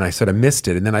 and I sort of missed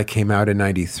it. And then I came out in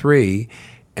 '93,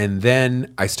 and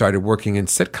then I started working in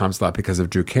sitcoms a lot because of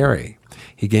Drew Carey.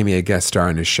 He gave me a guest star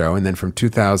on his show, and then from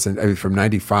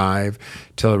 95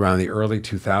 till around the early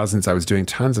 2000s, I was doing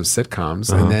tons of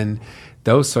sitcoms, and then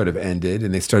those sort of ended,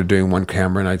 and they started doing one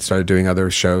camera, and I started doing other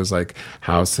shows like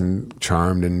House and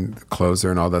Charmed and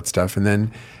Closer and all that stuff. And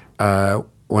then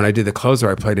when I did The Closer,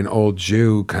 I played an old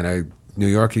Jew kind of New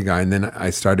Yorkie guy, and then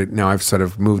now I've sort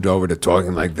of moved over to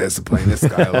talking like this and playing this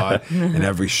guy a lot in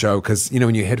every show, because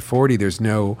when you hit 40, there's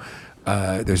no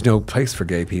place for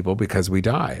gay people because we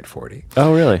die at 40.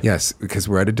 Oh, really? Yes, because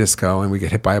we're at a disco and we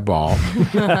get hit by a ball,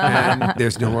 and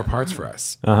there's no more parts for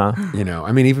us.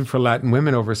 I mean, even for Latin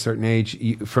women over a certain age,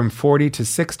 from 40 to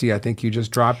 60, I think you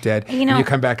just drop dead, and you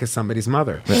come back as somebody's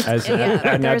mother. There's no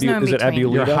in is it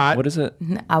between. You're Abuelita? hot. What is it?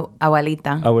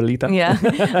 Abuelita. Abuelita?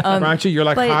 Yeah. Aren't you? You're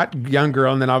like but- hot young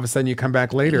girl, and then all of a sudden you come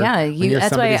back later. Yeah, when you're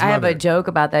that's why I somebody's have a mother. joke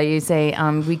about that. You say,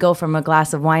 we go from a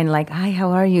glass of wine like, hi,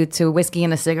 how are you, to whiskey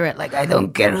and a cigarette like, I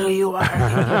don't care who you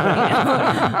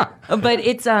are. But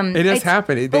it's It does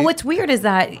happen. But what's weird is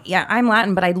that I'm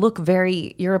Latin, but I look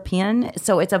very European.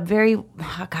 So it's a very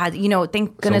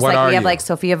thank goodness what like are we have you? like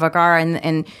Sofia Vergara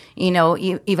and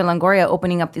Eva Longoria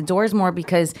opening up the doors more,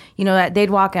 because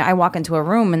I walk into a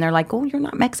room and they're like, oh, you're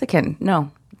not Mexican. No.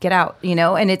 Get out,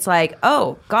 and it's like,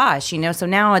 oh gosh, so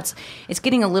now it's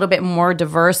getting a little bit more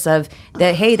diverse of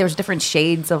that. Hey, there's different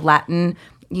shades of Latin,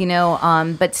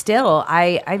 but still,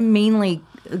 I mainly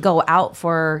go out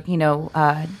for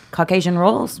Caucasian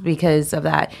roles because of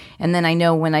that. And then I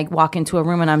know when I walk into a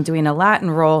room and I'm doing a Latin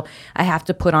role, I have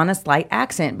to put on a slight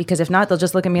accent, because if not, they'll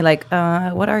just look at me like,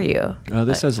 what are you? Oh,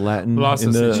 this has Latin Well, also,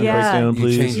 in the since you- breakdown, you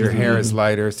please. change your hair is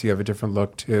lighter, so you have a different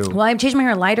look too. Well, I've changed my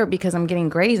hair lighter because I'm getting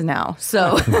grays now.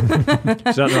 So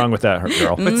There's nothing wrong with that,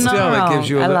 girl. But still, it gives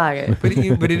you I a like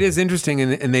it. But it is interesting,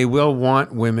 and they will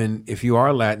want women, if you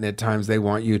are Latin at times, they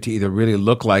want you to either really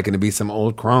look like and to be some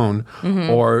old crone,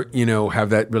 or, have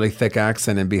that really thick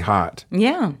accent and be hot.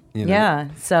 yeah. Yeah.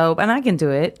 So, and I can do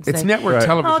it. It's So- network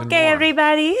television. Okay, more.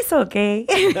 everybody, it's okay.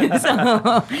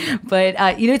 But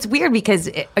it's weird because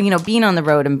being on the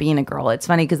road and being a girl, it's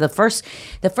funny because the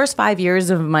first 5 years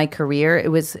of my career,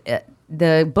 it was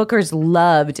the bookers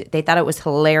loved. They thought it was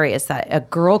hilarious that a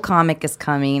girl comic is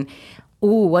coming.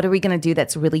 Ooh, what are we gonna do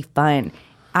that's really fun?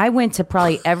 I went to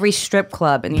probably every strip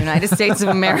club in the United States of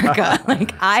America.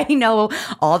 Like, I know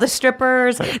all the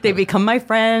strippers. They become my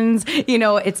friends.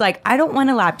 It's like, I don't want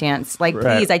to lap dance. Like,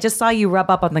 Right. please, I just saw you rub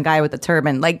up on the guy with the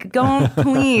turban. Like, don't,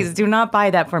 please, do not buy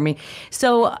that for me.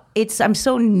 So I'm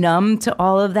so numb to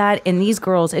all of that. And these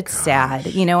girls, it's sad,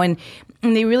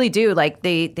 and they really do. Like,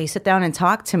 they sit down and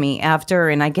talk to me after,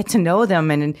 and I get to know them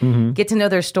and get to know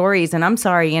their stories. And I'm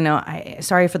sorry,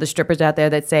 sorry for the strippers out there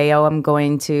that say, oh, I'm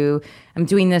doing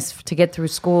this to get through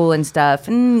school and stuff.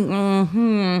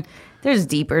 There's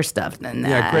deeper stuff than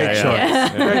that. Great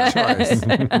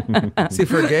choice. See,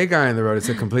 for a gay guy on the road, it's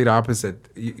a complete opposite.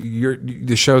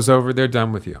 The show's over, they're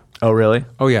done with you. Oh, really?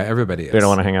 Oh, yeah, everybody is. They don't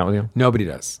want to hang out with you? Nobody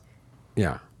does.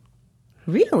 Yeah.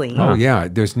 Really? Oh, yeah.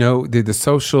 There's no, the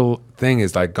social thing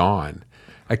is like gone.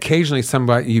 Occasionally,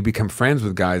 you become friends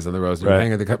with guys on the road, and you Right.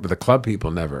 hang with the club people,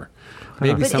 never.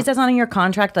 Maybe But is that not in your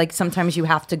contract? Like, sometimes you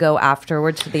have to go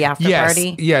afterwards to the after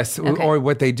party? Yes. Okay. Or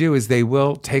what they do is they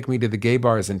will take me to the gay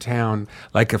bars in town.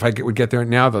 Like if I would get there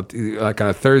now, like on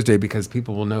a Thursday, because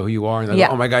people will know who you are, and they'll Yeah.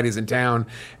 go, oh my God, he's in town,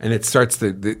 and it starts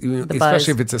the buzz.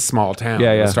 especially if it's a small town,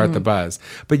 Yeah, yeah. it'll start the buzz.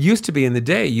 But used to be in the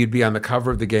day, you'd be on the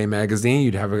cover of the gay magazine,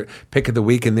 you'd have a pick of the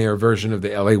week in their version of the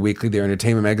LA Weekly, their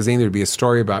entertainment magazine. There'd be a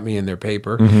story about me in their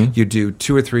paper. You do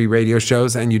 2 or 3 radio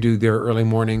shows, and you do their early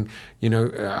morning,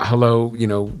 hello,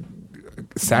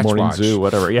 Satch Morning Watch. Zoo,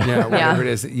 whatever. Yeah. Whatever it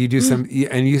is. You do some,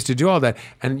 and you used to do all that,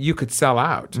 and you could sell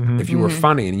out if you were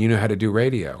funny and you know how to do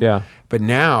radio. Yeah. But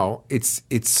now it's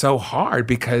so hard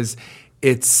because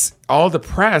it's all the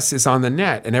press is on the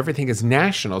net and everything is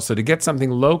national. So to get something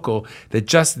local that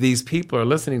just these people are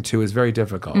listening to is very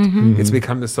difficult. It's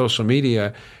become the social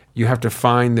media. You have to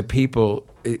find the people.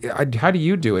 How do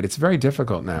you do it? It's very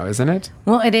difficult now, isn't it?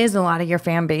 Well, it is a lot of your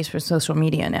fan base for social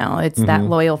media now. It's that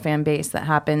loyal fan base that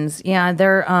happens. Yeah,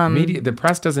 they're Media, the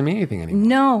press doesn't mean anything anymore.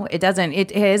 no, it doesn't.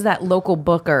 It is that local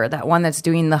booker, that one that's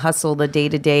doing the hustle, the day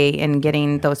to day, and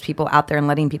getting those people out there and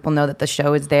letting people know that the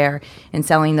show is there and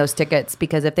selling those tickets.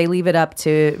 Because if they leave it up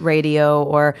to radio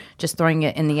or just throwing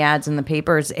it in the ads in the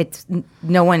papers, it's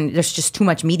no one. There's just too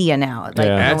much media now. Like, Yeah.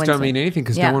 no Ads one's don't like- mean anything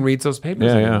because Yeah. no one reads those papers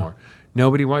Yeah, yeah. anymore.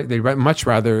 Nobody they'd much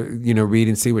rather read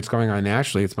and see what's going on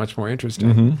nationally. It's much more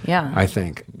interesting. Yeah. I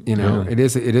think it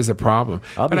is a problem.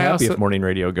 I'll be but happy if morning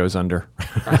radio goes under.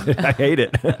 I hate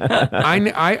it.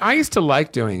 I used to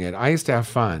like doing it. I used to have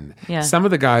fun. Yeah. Some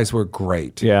of the guys were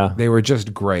great. Yeah. They were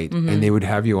just great, and they would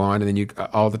have you on, and then you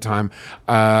all the time.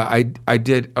 I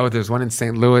did. Oh, there's one in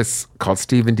St. Louis called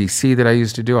Stephen DC that I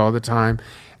used to do all the time.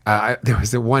 There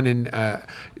was the one in.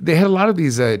 They had a lot of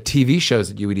these TV shows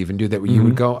that you would even do that where you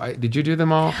would go. Did you do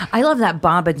them all? I love that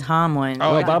Bob and Tom one.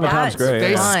 Oh, Bob and Tom's great.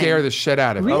 They Yeah. scare the shit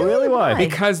out of me. Oh, really? Why?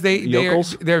 Because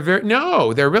Yokels? they're very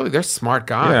they're smart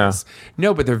guys.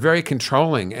 No, but they're very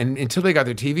controlling. And until they got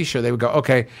their TV show, they would go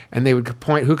okay, and they would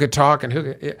point who could talk and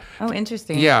who could. Oh,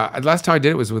 interesting. Yeah, last time I did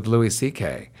it was with Louis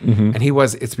C.K. And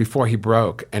it's before he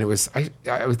broke, and it was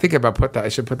I was thinking about I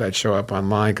should put that show up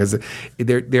online because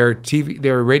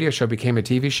their radio show became a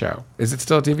TV show. Is it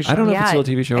still a TV show? I don't know if it's still a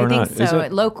TV show or not. I think so. Is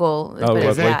it? Local. Oh, but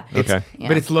it's locally? that. Okay.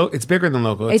 But it's bigger than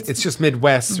local. It's just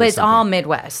Midwest. But or it's something. all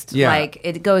Midwest. Yeah. Like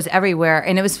it goes everywhere.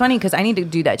 And it was funny because I need to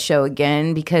do that show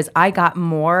again because I got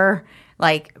more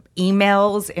like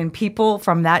emails and people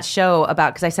from that show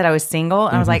about because I said I was single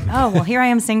and I was like, oh well, here I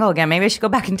am single again. Maybe I should go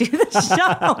back and do this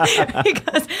show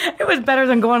because it was better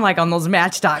than going like on those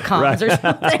Match.coms or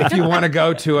something. If you want to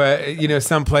go to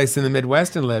someplace in the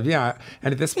Midwest and live, yeah.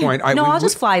 And at this point, I'll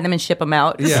just fly them and ship them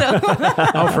out. Yeah.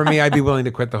 So. For me, I'd be willing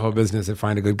to quit the whole business and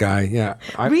find a good guy. Yeah.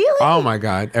 Really? Oh my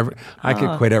God, I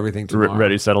could quit everything tomorrow.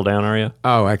 Ready to settle down, are you?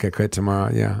 Oh, I could quit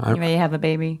tomorrow. Yeah. You ready to have a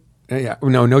baby? Yeah,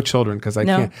 no children because I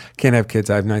No. can't have kids.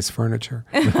 I have nice furniture.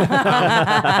 There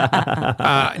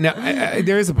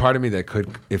is a part of me that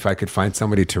could, if I could find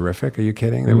somebody terrific. Are you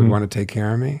kidding? That would want to take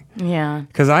care of me. Yeah.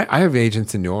 Because I have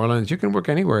agents in New Orleans. You can work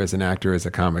anywhere as an actor, as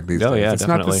a comic these days. Yeah, it's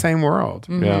not the definitely. same world.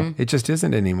 Yeah. It just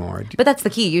isn't anymore. But that's the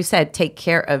key. You said take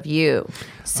care of you.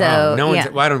 So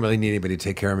I don't really need anybody to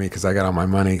take care of me because I got all my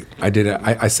money. I did it.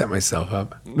 I set myself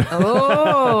up.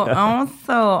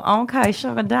 So okay,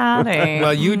 sugar daddy.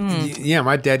 Well,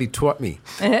 my daddy taught me.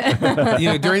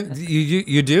 During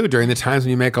the times when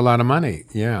you make a lot of money.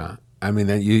 Yeah. I mean,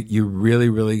 that you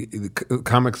really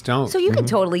comics don't. So you could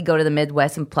totally go to the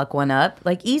Midwest and pluck one up,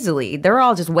 like easily. They're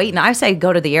all just waiting. I say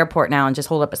go to the airport now and just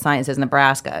hold up a sign that says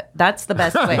Nebraska. That's the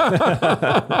best way.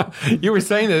 You were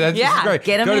saying that. That's Yeah, great.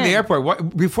 get 'em Go to the in.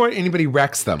 airport before anybody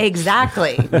wrecks them.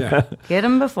 Exactly. Get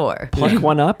them before. Pluck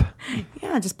one up?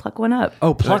 Yeah, just pluck one up.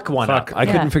 Oh, pluck one up. I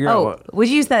couldn't figure out what. Would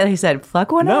you use that? He said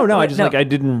pluck one up? No, I What? just I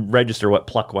didn't register what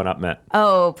pluck one up meant.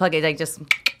 Oh, plug it. Like just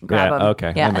grab them.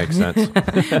 Okay, that makes sense.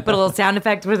 Put a little sound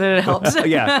effect with it. It helps.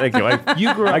 Yeah, thank you.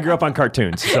 I grew up on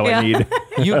cartoons, so I need.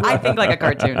 I think like a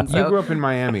cartoon. So. You grew up in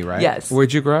Miami, right? Yes.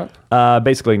 Where'd you grow up?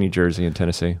 Basically New Jersey and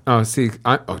Tennessee. Oh, see,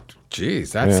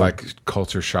 geez, that's like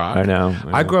culture shock. I know.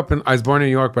 I was born in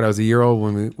New York, but I was a year old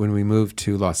when we moved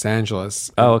to Los Angeles.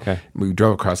 Oh, okay. We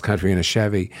drove across country in a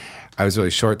Chevy. I was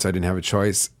really short, so I didn't have a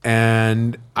choice.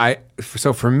 And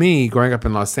so for me, growing up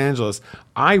in Los Angeles,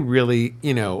 I really,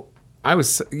 I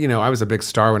was a big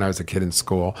star when I was a kid in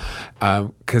school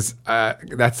because I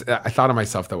thought of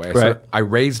myself that way. Right. I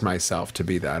raised myself to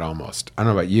be that almost. I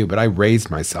don't know about you, but I raised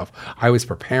myself. I was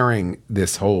preparing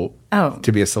this whole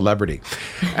to be a celebrity,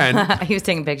 and he was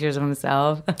taking pictures of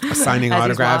himself, signing as he's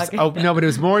autographs. walking. Oh no, but it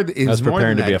was more. It was more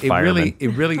preparing than to that. be a fireman.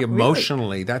 It really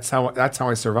emotionally. That's how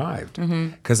I survived.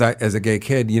 Because as a gay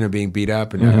kid, being beat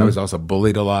up, and I was also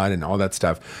bullied a lot and all that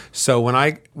stuff. So when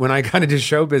I got into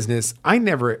show business, I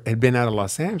never had been out of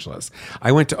Los Angeles.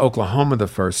 I went to Oklahoma the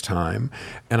first time,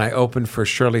 and I opened for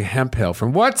Shirley Hemphill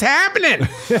from What's Happening?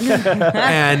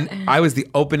 And I was the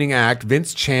opening act.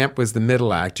 Vince Champ was the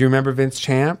middle act. Do you remember Vince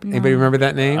Champ? Anybody remember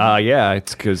that name? Yeah,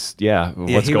 it's because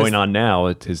what's going on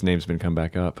now? His name's been come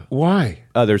back up. Why?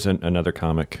 There's another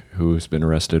comic who's been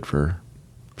arrested for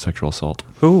sexual assault.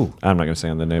 Who? I'm not going to say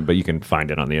on the name, but you can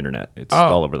find it on the internet. It's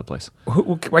all over the place.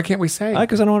 Why can't we say?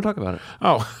 Because I don't want to talk about it.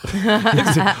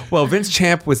 Oh. Well, Vince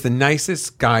Champ was the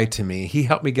nicest guy to me. He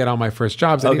helped me get all my first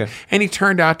jobs. And, Okay. and he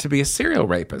turned out to be a serial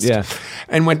rapist. Yeah.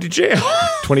 And went to jail.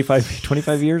 25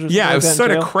 years or something? Yeah, like it was that in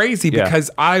sort of jail? crazy Yeah.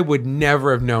 because I would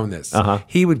never have known this.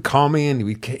 He would call me and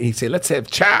he'd say, let's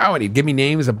have chow. And he'd give me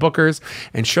names of bookers.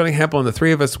 And Shirley Hemphill and the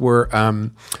three of us were...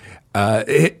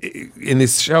 in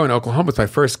this show in Oklahoma, was my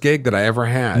first gig that I ever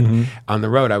had on the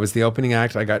road. I was the opening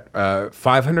act. I got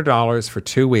 $500 for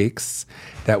 2 weeks.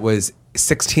 That was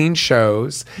 16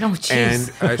 shows. Oh,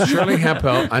 jeez. And Shirley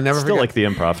Hemphill, I never Still forget. like the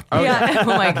improv. Yeah. Oh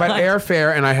my But god.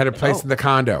 airfare, and I had a place in the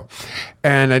condo.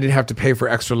 And I didn't have to pay for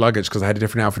extra luggage because I had a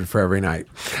different outfit for every night.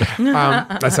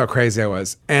 That's how crazy I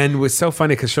was. And it was so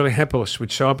funny because Shirley Hemphill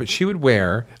would show up and she would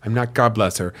wear, God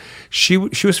bless her, she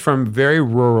was from very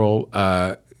rural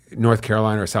North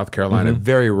Carolina or South Carolina,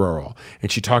 very rural. And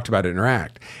she talked about it in her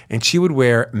act. And she would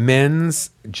wear men's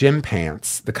gym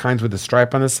pants, the kinds with the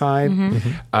stripe on the side,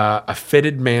 a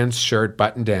fitted man's shirt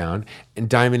buttoned down, and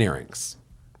diamond earrings.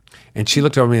 And she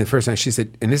looked over me the first time. She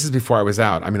said, and this is before I was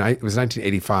out. I mean, it was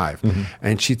 1985.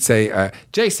 And she'd say,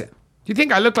 Jason, you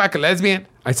think I look like a lesbian?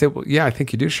 I said, well, yeah, I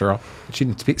think you do, Cheryl. She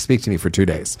didn't speak to me for 2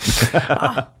 days.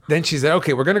 Then she said,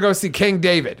 okay, we're going to go see King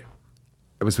David.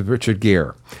 It was with Richard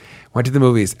Gere. Went to the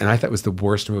movies, and I thought it was the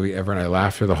worst movie ever, and I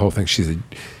laughed through the whole thing. She said,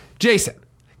 Jason,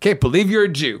 can't believe you're a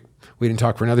Jew. We didn't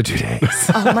talk for another 2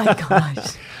 days. Oh, my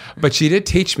gosh. But she did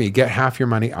teach me, get half your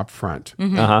money up front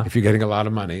if you're getting a lot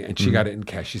of money. And she got it in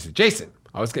cash. She said, Jason,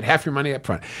 always get half your money up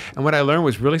front. And what I learned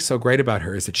was really so great about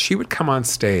her is that she would come on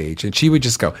stage and she would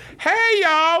just go, hey,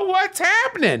 y'all, what's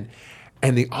happening?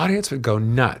 And the audience would go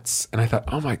nuts. And I thought,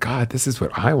 oh, my God, this is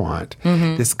what I want.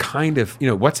 This kind of,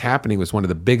 What's Happening was one of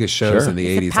the biggest shows in the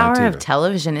 80s. The power of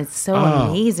television is so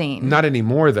amazing. Not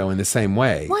anymore, though, in the same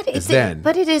way as then.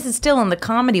 But it is still in the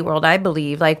comedy world, I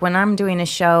believe. Like when I'm doing a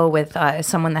show with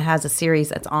someone that has a series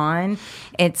that's on,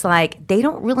 it's like they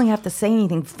don't really have to say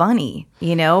anything funny.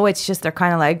 It's just they're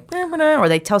kind of like, or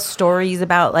they tell stories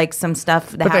about like some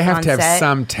stuff that But they have on to have set.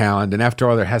 some talent. And after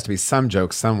all, there has to be some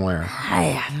joke somewhere.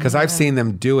 Because I've seen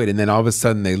them do it, and then all of a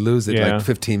sudden they lose it like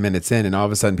 15 minutes in, and all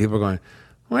of a sudden people are going,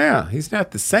 well, he's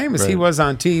not the same as he was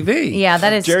on TV. Yeah,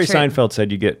 that is Jerry true. Seinfeld said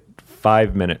you get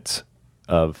 5 minutes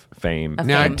of fame.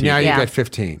 Now fame. you Yeah. get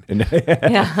 15.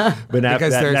 Yeah. But after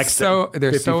Because that they're next so-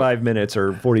 they're 55 minutes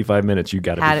or 45 minutes, you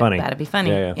got to be funny. Gotta be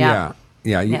funny. Yeah.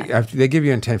 After they give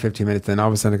you in 10, 15 minutes, then all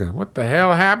of a sudden they go, what the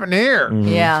hell happened here?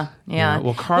 Yeah.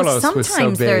 Well, Carlos was so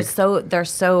sometimes big. they're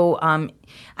so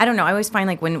I don't know. I always find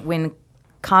like when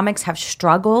comics have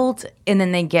struggled and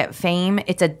then they get fame,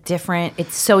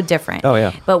 it's so different. Oh,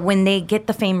 yeah. But when they get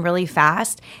the fame really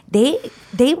fast, they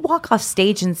walk off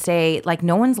stage and say like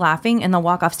no one's laughing, and they'll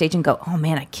walk off stage and go, "Oh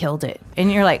man, I killed it,"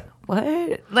 and you're like,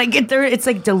 what? Like it's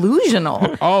like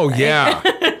delusional. Oh, yeah.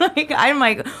 Like I'm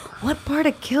like, what part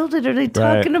of killed it are they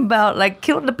talking about? Like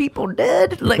killed the people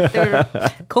dead? Like they're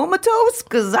comatose?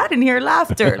 Because I didn't hear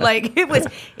laughter. Like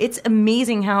it's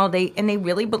amazing how they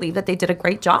really believe that they did a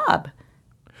great job.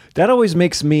 That always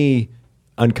makes me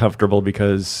uncomfortable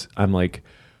because I'm like,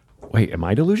 wait, am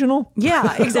I delusional?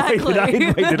 Yeah, exactly.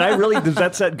 Did I really? Does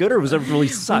that set good or was that really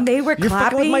suck? When they were You're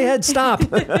fucking with clapping? my head. Stop.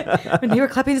 When they were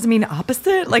clapping, does it mean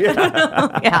opposite? Like, I don't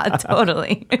know. Yeah,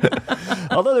 totally.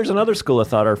 Although there's another school of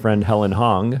thought. Our friend Helen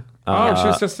Hong.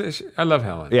 I love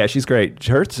Helen. Yeah, she's great.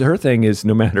 Her thing is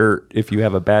no matter if you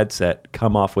have a bad set,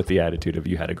 come off with the attitude of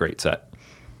you had a great set.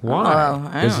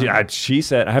 Why? She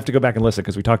said, I have to go back and listen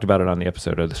because we talked about it on the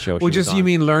episode of the show. Well, just you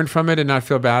mean learn from it and not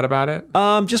feel bad about it?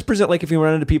 Just present like if you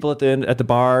run into people at the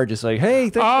bar, just like, hey,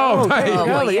 thanks. Right. Hey, Oh,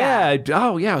 well, yeah.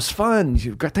 It was fun.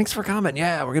 Thanks for coming.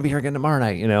 Yeah, we're gonna be here again tomorrow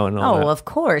night. And all that. Of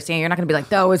course. Yeah, you're not going to be like,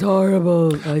 that was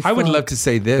horrible. I would love to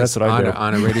say this That's what I do.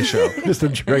 on a radio show. Just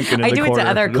drinking in I the do it corner. to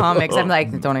other comics. I'm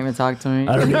like, don't even talk to me.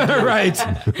 Right.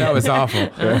 That was awful.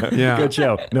 Yeah. Good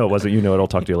show. No, it wasn't. I'll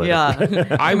talk to you later.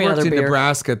 Yeah. I Give me worked another in beer.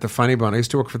 Nebraska at the Funny Bone. I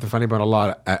used to work for the Funny Bone a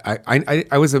lot.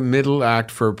 I was a middle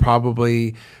act for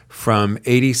probably from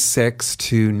 86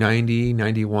 to 90,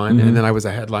 91, and then I was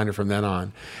a headliner from then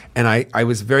on. And I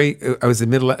was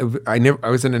in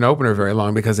an opener very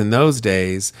long because in those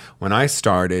days when I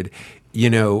started,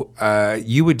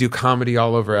 you would do comedy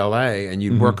all over LA and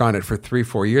you'd work on it for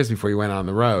 3-4 years before you went on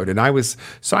the road. And I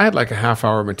had like a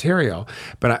half-hour material,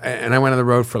 but I went on the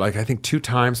road for like, I think 3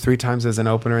 times as an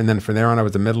opener. And then from there on, I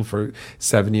was a middle for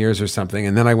 7 years or something.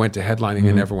 And then I went to headlining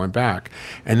and never went back.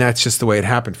 And that's just the way it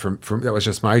happened. That was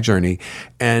just my journey.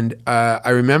 And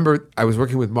I remember I was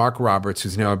working with Mark Roberts,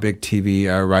 who's now a big TV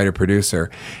writer, producer.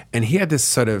 And he had this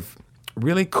sort of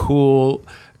really cool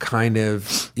kind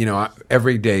of,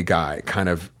 everyday guy kind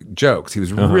of jokes. He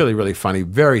was really, really funny,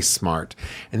 very smart.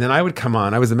 And then I would come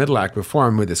on. I was a middle act before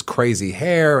him with this crazy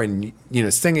hair and,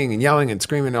 singing and yelling and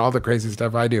screaming and all the crazy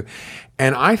stuff I do.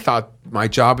 And I thought my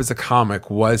job as a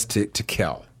comic was to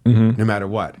kill. No matter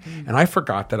what. And I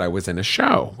forgot that I was in a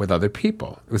show with other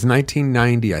people. It was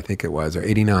 1990, I think it was, or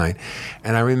 89.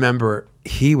 And I remember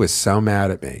he was so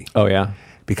mad at me. Oh, yeah.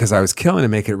 Because I was killing to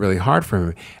make it really hard for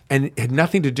him. And it had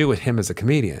nothing to do with him as a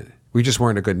comedian. We just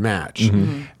weren't a good match.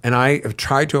 And I have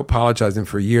tried to apologize to him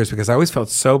for years because I always felt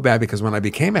so bad because when I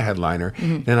became a headliner,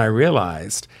 then I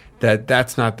realized that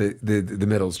that's not the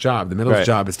middle's job. The middle's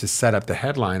job is to set up the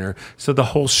headliner so the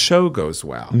whole show goes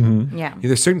well. Yeah.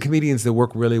 There's certain comedians that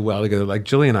work really well together, like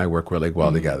Julie and I work really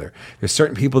well together. There's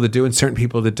certain people that do and certain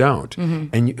people that don't.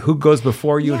 And who goes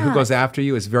before you and who goes after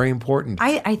you is very important.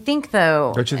 I think,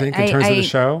 though... Don't you think, in terms of the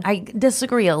show? I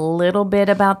disagree a little bit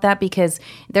about that because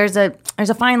there's a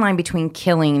fine line between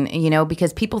killing,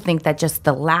 because people think that just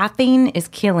the laughing is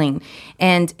killing.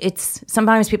 And it's...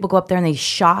 Sometimes people go up there and they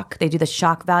do the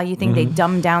shock value You think they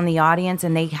dumb down the audience,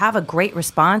 and they have a great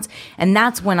response, and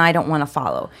that's when I don't want to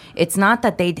follow. It's not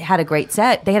that they had a great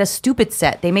set; they had a stupid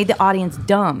set. They made the audience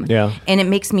dumb, and it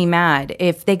makes me mad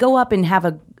if they go up and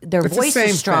have their voice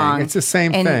is strong. Thing. It's the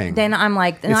same thing. Then I'm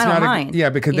like, then I don't mind.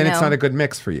 Because then it's not a good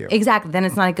mix for you. Exactly. Then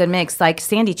it's not a good mix. Like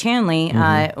Sandy Chanley,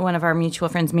 one of our mutual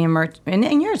friends, me and Mert,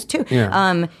 and yours too.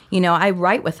 Yeah. I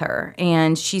write with her,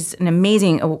 and she's an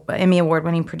amazing Emmy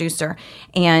Award-winning producer,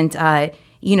 and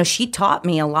she taught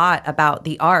me a lot about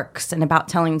the arcs and about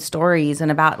telling stories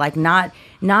and about like not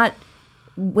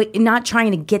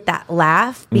trying to get that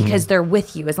laugh because they're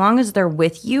with you. As long as they're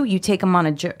with you, you take them on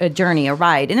a journey, a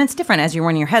ride, and it's different as you're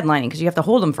when you're headlining because you have to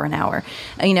hold them for an hour.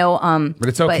 But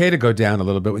it's okay to go down a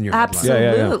little bit when you're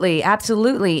absolutely,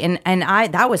 absolutely. And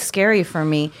that was scary for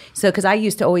me. So because I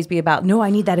used to always be about I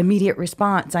need that immediate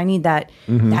response. I need that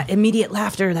immediate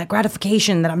laughter, that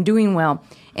gratification that I'm doing well.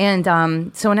 And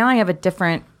so now I have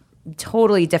a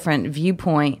totally different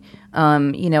viewpoint.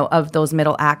 Of those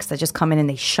middle acts that just come in and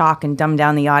they shock and dumb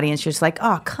down the audience. You're just like,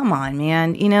 oh, come on,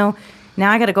 man.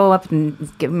 Now I got to go up and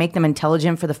make them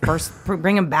intelligent for the first,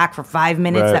 bring them back for 5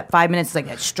 minutes. Right. That 5 minutes is like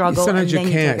that struggle. Sometimes you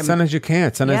can't. Sometimes you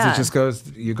can't. Sometimes it just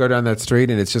goes, you go down that street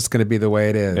and it's just going to be the way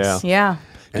it is. Yeah.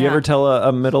 Do you ever tell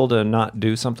a middle to not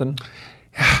do something?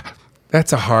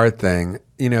 That's a hard thing.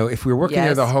 If we're working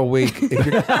there the whole week,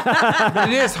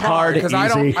 it is hard because I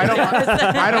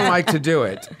don't like to do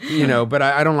it. But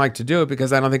I don't like to do it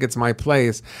because I don't think it's my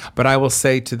place. But I will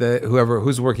say to whoever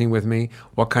who's working with me,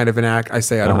 what kind of an act? I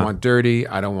say I don't want dirty.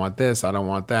 I don't want this. I don't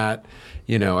want that.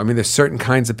 There's certain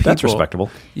kinds of people. That's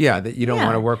respectable. Yeah, that you don't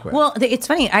want to work with. Well, it's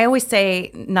funny. I always say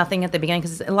nothing at the beginning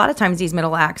because a lot of times these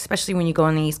middle acts, especially when you go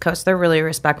on the East Coast, they're really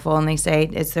respectful and they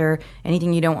say, "Is there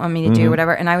anything you don't want me to do,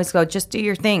 whatever?" And I always go, "Just do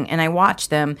your thing," and I watch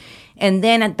them. And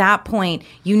then at that point,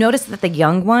 you notice that the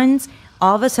young ones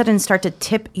all of a sudden start to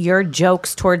tip your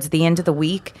jokes towards the end of the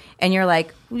week. And you're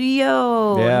like,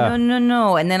 no.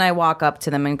 And then I walk up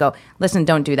to them and go, listen,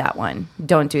 don't do that one.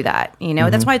 Don't do that.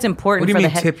 That's why it's important. What do you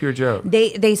mean tip your joke?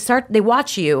 They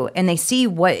watch you and they see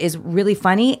what is really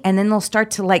funny. And then they'll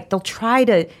start to they'll try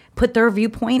to put their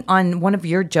viewpoint on one of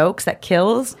your jokes that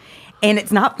kills. And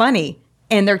it's not funny.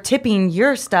 And they're tipping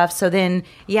your stuff, so then,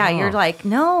 you're like,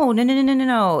 no. And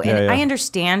I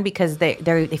understand because they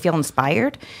feel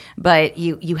inspired, but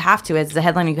you have to, as the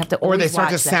headliner, you have to always Or they start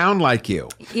to sound like you.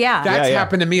 Yeah. That's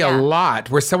happened to me a lot,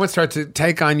 where someone starts to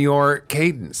take on your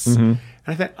cadence. And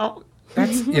I thought, oh,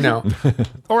 that's,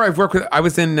 Or I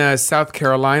was in South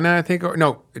Carolina, I think,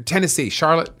 Tennessee,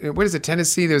 Charlotte. What is it,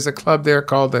 Tennessee? There's a club there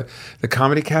called the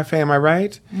Comedy Cafe, am I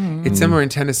right? It's somewhere in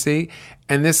Tennessee.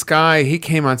 And this guy, he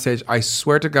came on stage. I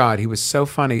swear to God, he was so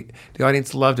funny. The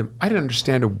audience loved him. I didn't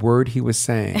understand a word he was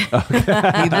saying.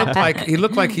 He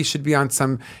looked like he should be on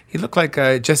some. He looked like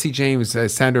Jesse James,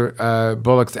 Sandra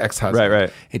Bullock's ex-husband. Right.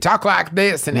 He talked like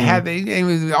this and had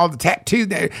all the tattoo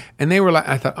there. And they were like,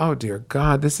 I thought, oh dear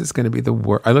God, this is going to be the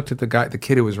worst. I looked at the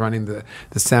kid who was running the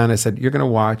sound. I said, you're going to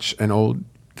watch an old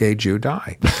gay Jew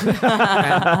die.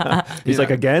 He's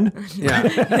like, again?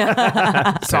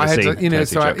 Yeah. So I had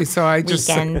to, so I just,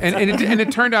 and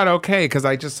it turned out okay because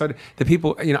I just sort of, the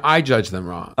people, I judge them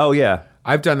wrong. Oh, yeah.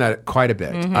 I've done that quite a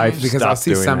bit. Because I'll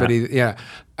see somebody,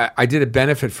 I did a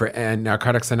benefit for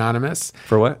Narcotics Anonymous.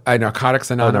 For what?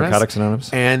 Narcotics Anonymous. Narcotics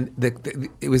Anonymous. And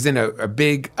it was in a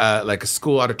big, like a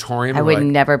school auditorium. I would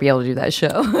never be able to do that show.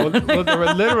 well, there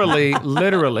were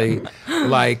literally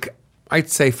like, I'd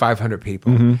say 500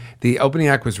 people. The opening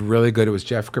act was really good. It was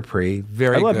Jeff Capri.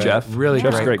 Very good. I love Jeff. Really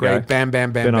Jeff's great. a great guy. Bam,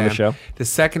 bam, bam, Been bam. on the show. The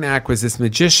second act was this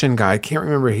magician guy. I can't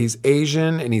remember. He's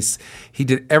Asian, and he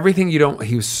did everything you don't.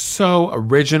 He was so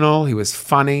original. He was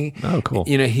funny. Oh, cool.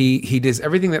 He does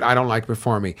everything that I don't like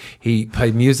performing. He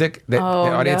played music that the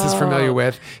audience is familiar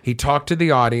with. He talked to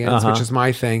the audience, which is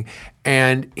my thing.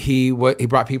 And he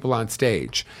brought people on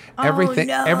stage.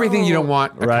 Everything you don't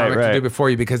want a comic to do before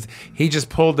you, because he just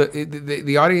pulled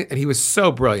the audience, and he was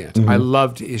so brilliant. I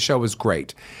loved his show, was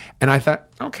great. And I thought,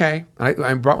 okay.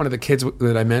 I brought one of the kids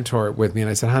that I mentor with me, and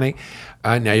I said, honey,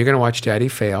 now you're going to watch Daddy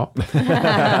fail.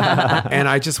 And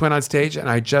I just went on stage and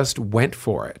I just went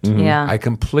for it. Yeah. I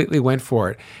completely went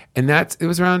for it. And it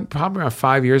was probably around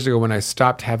 5 years ago when I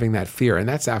stopped having that fear. And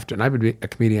that's after, and I've been a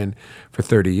comedian for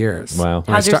 30 years. Wow.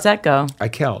 How'd your set go? I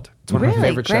killed. It's one of my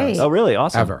favorite shows. Oh, really?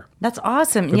 Awesome. Ever. That's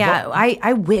awesome.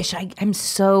 I wish. I'm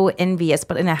so envious,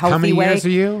 but in a healthy way. How many years are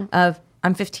you?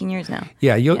 I'm 15 years now.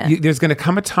 Yeah, there's going to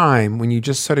come a time when you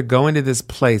just sort of go into this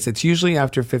place. It's usually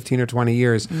after 15 or 20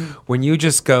 years when you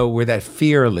just go where that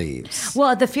fear leaves.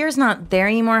 Well, the fear's not there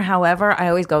anymore. However, I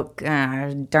always go,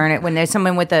 darn it. When there's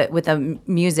someone with a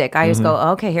music, I always go,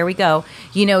 okay, here we go.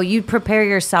 You prepare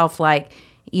yourself like,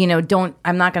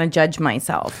 I'm not going to judge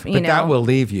myself. But that will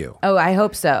leave you. Oh, I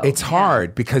hope so. It's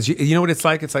hard because you know what it's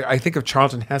like? It's like I think of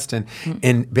Charlton Heston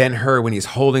in Ben-Hur when he's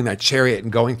holding that chariot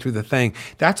and going through the thing.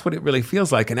 That's what it really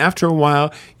feels like. And after a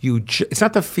while, it's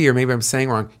not the fear, maybe I'm saying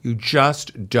wrong, you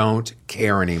just don't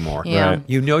care anymore. Yeah. Right.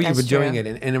 You've been doing it.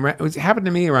 And it happened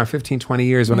to me around 15, 20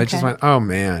 years when I just went, oh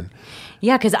man.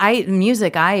 Yeah, because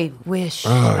music, I wish.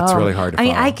 Oh, it's really hard to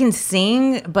follow. I can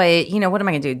sing, but, what am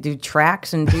I going to do? Do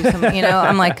tracks and do some,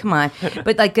 I'm like, come on.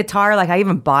 But like guitar, like I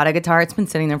even bought a guitar. It's been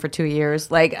sitting there for 2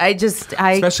 years. Like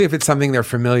Especially if it's something they're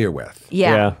familiar with.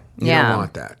 Yeah. You don't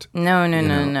want that.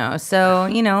 No. So,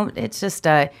 it's just,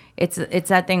 it's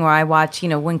that thing where I watch,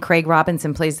 when Craig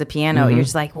Robinson plays the piano, you're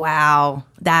just like, wow,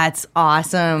 that's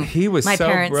awesome. He was My so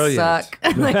parents brilliant. Suck.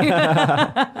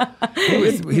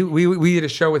 We did a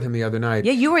show with him the other night.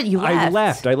 Yeah, you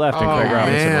left. I left and Craig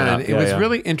Robinson man. went up. It was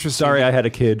really interesting. Sorry, I had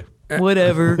a kid.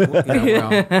 Whatever.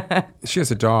 Well, she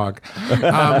has a dog.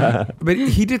 But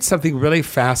he did something really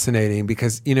fascinating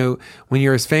because, when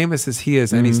you're as famous as he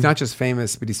is, and he's not just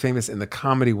famous, but he's famous in the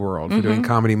comedy world for doing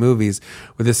comedy movies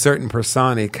with a certain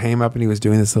persona, he came up and he was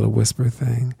doing this little whisper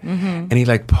thing. And he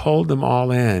pulled them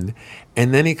all in.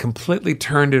 And then he completely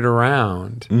turned it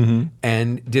around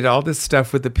and did all this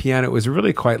stuff with the piano. It was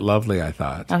really quite lovely, I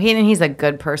thought. Oh, he's a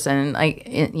good person,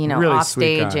 really off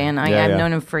stage. And I've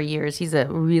known him for years. He's a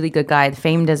really good guy.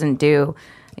 Fame doesn't do,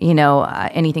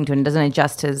 anything to him. It doesn't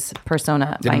adjust his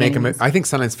persona. I think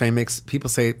sometimes fame makes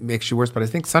you worse, but I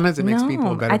think sometimes it makes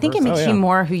people a better I think person. it makes you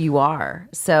more who you are.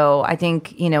 So I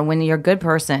think, when you're a good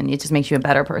person, it just makes you a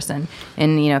better person.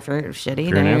 And, if you're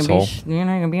shitty, then you're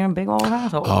going to be a big old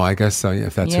asshole. Oh, I guess so.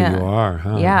 If that's who you are,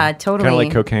 huh? Yeah, totally. Kind of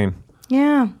like cocaine.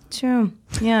 Yeah, true.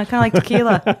 Yeah, kind of like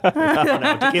tequila.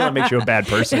 No, tequila makes you a bad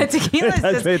person. Tequila is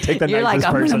just, take the you're nicest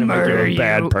like, person and make you a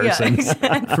bad person. Yeah,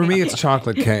 exactly. For me, it's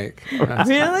chocolate cake.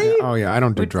 Really? Oh, yeah. I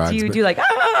don't do drugs. Do you like,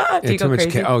 do you go too much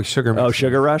crazy? cake. Oh, sugar. Oh,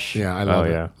 Sugar Rush? Yeah, I love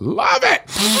it. Yeah. Love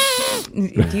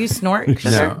it. Do you snort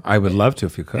sugar? No, I would love to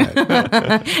if you could.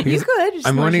 You could.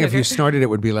 I'm wondering if you snorted, it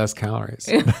would be less calories.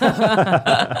 You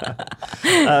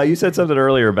said something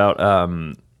earlier about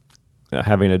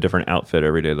having a different outfit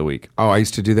every day of the week. Oh, I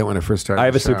used to do that when I first started. I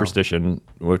have the a show. superstition,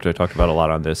 which I talked about a lot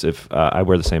on this. If I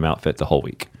wear the same outfit the whole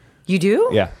week. You do?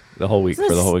 Yeah, the whole week. Doesn't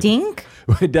for the whole stink?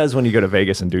 week. It does when you go to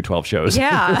Vegas and do 12 shows.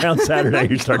 Yeah. Around Saturday,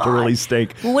 you start to really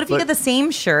stink. Well, what if you get the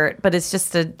same shirt, but it's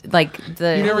just the...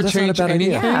 You never that's not a change bad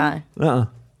idea. anything? Yeah. Uh-uh.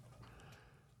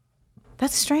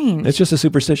 That's strange. It's just a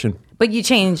superstition. But you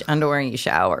change underwear and you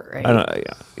shower, right? I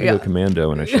go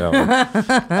commando in a shower.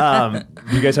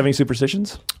 Do you guys have any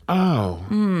superstitions? Oh.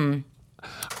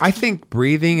 I think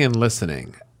breathing and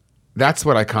listening. That's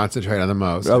what I concentrate on the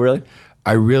most. Oh, really?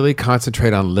 I really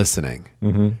concentrate on listening.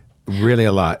 Really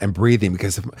a lot. And breathing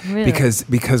because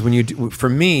when you do, for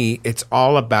me, it's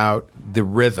all about the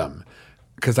rhythm.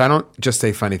 Because I don't just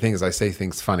say funny things, I say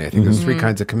things funny. I think there's three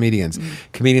kinds of comedians.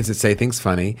 Comedians that say things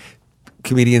funny,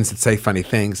 comedians that say funny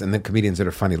things, and then comedians that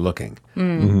are funny looking.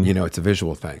 It's a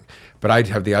visual thing. But I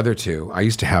have the other two. I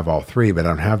used to have all three, but I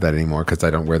don't have that anymore because I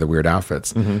don't wear the weird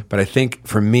outfits. But I think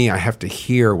for me, I have to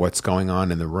hear what's going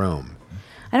on in the room.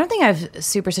 I don't think I have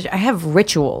superstition. I have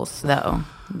rituals, though.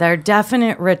 They're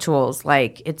definite rituals.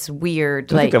 Like, it's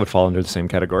weird. I think that would fall under the same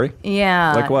category.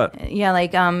 Yeah. Like what? Yeah,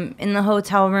 like in the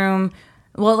hotel room.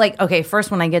 Well, first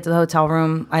when I get to the hotel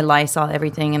room, I Lysol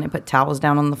everything and I put towels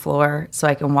down on the floor so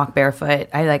I can walk barefoot.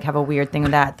 I have a weird thing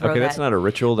with that. That's not a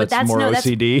ritual. That's more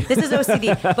OCD. This is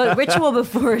OCD, but ritual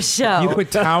before a show. You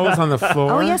put towels on the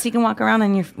floor? Oh, yes, you can walk around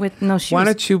with no shoes. Why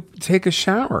don't you take a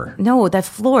shower? No, that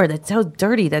floor, that's so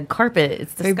dirty, that carpet,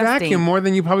 it's disgusting. They vacuum more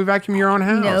than you probably vacuum your own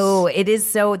house. No, it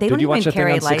is so, they don't even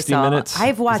carry Lysol. Minutes?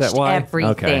 I've watched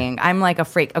everything. Okay. I'm like a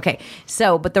freak. Okay,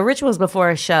 so, but the rituals before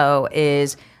a show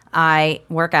is I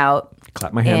work out.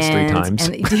 Clap my hands 3 times.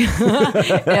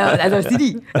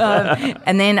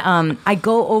 And then I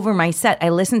go over my set. I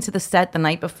listen to the set the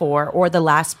night before or the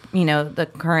last, the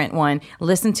current one.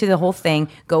 Listen to the whole thing.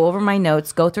 Go over my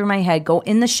notes. Go through my head. Go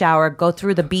in the shower. Go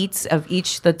through the beats of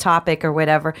the topic or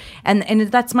whatever. And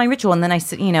that's my ritual. And then I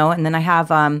sit, and then I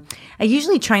have. I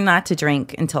usually try not to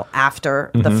drink until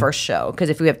after the first show because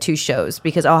if we have 2 shows,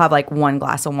 because I'll have 1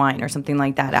 glass of wine or something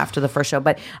like that after the first show.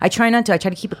 But I try not to. I try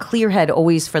to keep a clear head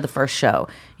always for the first show,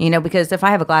 because if I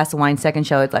have a glass of wine second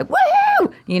show, it's like,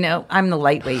 woohoo, I'm the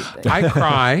lightweight. I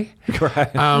cry.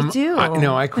 You do?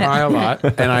 I cry a lot,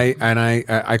 and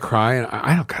I cry, and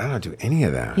I don't do any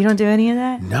of that. You don't do any of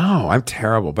that? No, I'm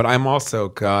terrible, but I'm also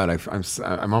God.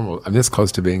 I'm this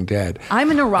close to being dead. I'm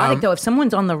a neurotic though. If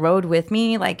someone's on the road with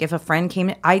me, if a friend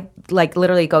came, I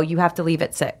literally go, you have to leave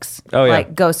at 6. Oh yeah,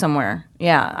 go somewhere.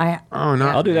 Yeah, Oh no!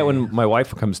 I'll do that when my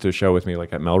wife comes to a show with me,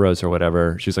 like at Melrose or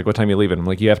whatever. She's like, "What time are you leaving?" I'm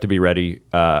like, "You have to be ready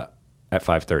at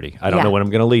 5:30. I don't know when I'm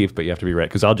going to leave, but you have to be ready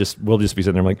because we'll just be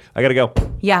sitting there. I'm like, I got to go.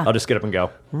 Yeah. I'll just get up and go.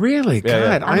 Really?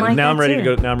 Yeah, God, I'm like now that I'm ready too.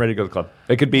 to go. Now I'm ready to go to the club.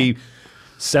 It could be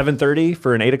 7:30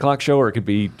 for an 8:00 show, or it could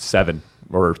be 7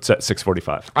 or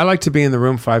 6:45. I like to be in the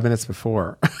room 5 minutes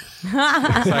before, so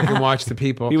I can watch the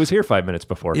people. He was here 5 minutes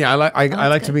before. Yeah, I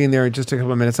like to be in there in just a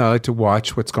couple of minutes. And I like to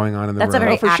watch what's going on in the that's a room.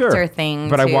 very for actor sure. thing.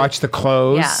 But I too. watch the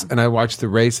clothes Yeah. and I watch the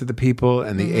race of the people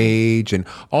and the age and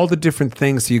all the different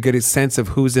things, so you get a sense of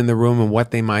who's in the room and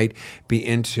what they might be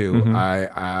into.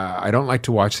 I don't like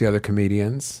to watch the other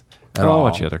comedians at I'll all.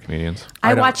 watch the other comedians.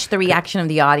 I watch the reaction of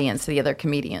the audience to the other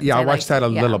comedians. Yeah, I like- watch that a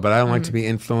little, but I don't like to be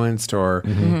influenced or,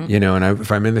 you know, and if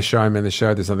I'm in the show, I'm in the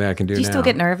show. There's something I can do Do you now. still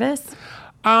get nervous?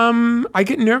 I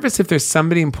get nervous if there's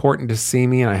somebody important to see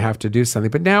me and I have to do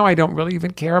something. But now I don't really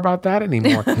even care about that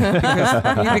anymore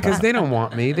because they don't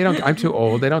want me. They don't. I'm too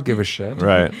old. They don't give a shit.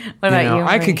 Right. What about you?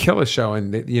 I Marie? could kill a show,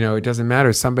 and it doesn't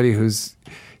matter. Somebody who's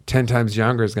 10 times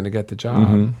younger is going to get the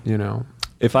job. You know.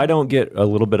 If I don't get a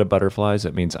little bit of butterflies,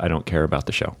 it means I don't care about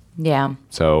the show. Yeah.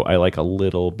 So I like a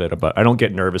little bit of I don't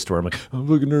get nervous to where I'm like, I'm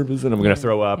looking nervous and I'm going to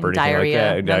throw up or anything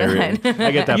Diarrhea. like that. Diarrhea.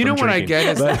 I get that You know from what I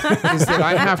drinking. get is that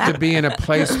I have to be in a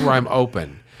place where I'm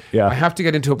open. Yeah. I have to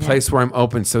get into a place where I'm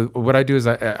open. So what I do is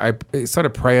I sort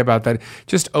of pray about that.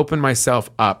 Just open myself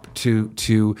up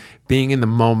to being in the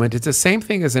moment. It's the same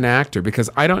thing as an actor because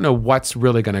I don't know what's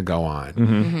really going to go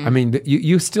on. I mean,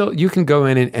 you can go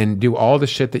in and do all the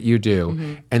shit that you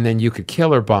do, and then you could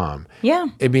kill or bomb. Yeah.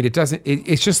 I mean, it doesn't.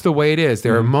 It's just the way it is.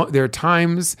 There are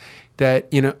times that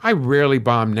I rarely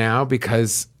bomb now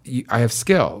because I have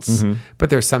skills, but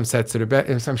there's some sets that are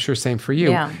better. I'm sure same for you.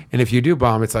 Yeah. And if you do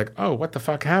bomb, it's like, oh, what the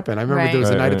fuck happened? I remember Right. there was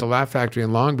a Right, night right. at the Laugh Factory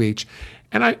in Long Beach,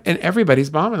 and everybody's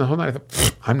bombing the whole night. I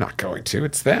thought, I'm not going to.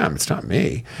 It's them. It's not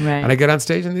me. Right. And I get on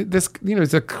stage, and this,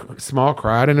 it's a small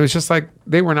crowd, and it was just like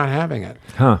they were not having it.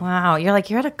 Wow. You're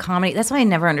at a comedy. That's why I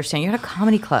never understand. You're at a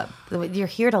comedy club. You're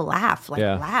here to laugh.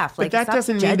 Yeah. Laugh. But that stop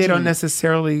doesn't mean they don't judging.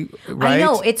 necessarily. Right? I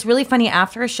know. It's really funny.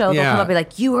 After a show, they'll Yeah. come up and be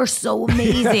like, "You are so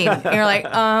amazing." And you're like,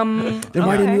 Then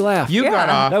why didn't you laugh? You got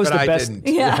off, That was but the I best- didn't.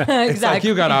 Yeah, It's like exactly.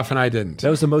 you got off and I didn't. That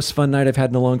was the most fun night I've had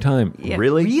in a long time.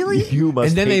 Really? Really? You must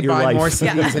And then hate they your buy life. more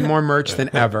CDs and more merch than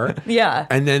ever. Yeah.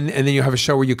 And then you have a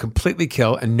show where you completely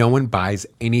kill and no one buys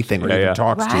anything or Yeah, even yeah.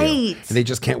 talks to you. Right. And they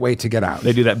just can't wait to get out.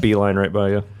 They do that beeline right by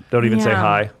you. Don't even say Yeah.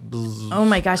 hi. Oh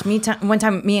my gosh! One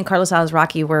time, me and Carlos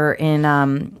Alazraki were in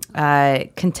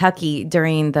Kentucky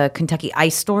during the Kentucky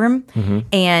ice storm,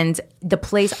 and the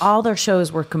place, all their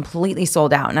shows were completely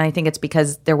sold out. And I think it's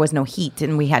because there was no heat,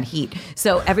 and we had heat,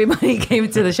 so everybody came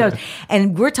to the shows.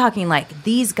 And we're talking like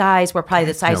these guys were probably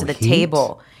the size No of the heat?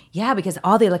 table. Yeah, because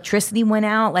all the electricity went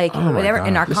out, like whatever.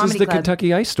 In our This comedy is the club.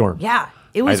 Kentucky ice storm. Yeah,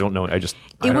 it was. I don't know. I It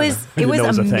don't was know. I it didn't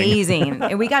was know a thing. amazing,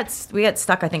 and we got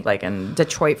stuck. I think like in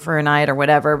Detroit for a night or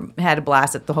whatever. Had a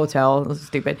blast at the hotel. It was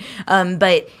stupid,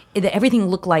 but everything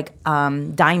looked like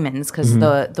diamonds because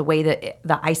the way that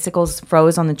the icicles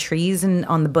froze on the trees and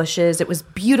on the bushes. It was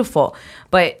beautiful,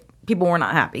 but people were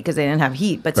not happy because they didn't have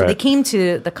heat. But so they Right. came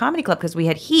to the comedy club because we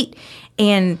had heat,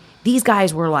 and these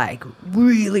guys were like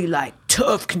really like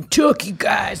tough Kentucky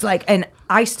guys. Like, and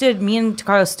me and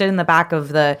Carlos stood in the back of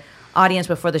the audience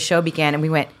before the show began, and we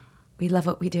went, we love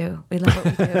what we do. We love what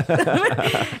we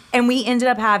do. And we ended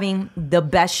up having the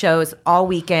best shows all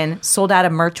weekend, sold out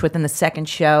of merch within the second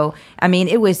show. I mean,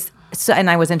 it was so, and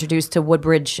I was introduced to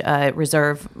Woodbridge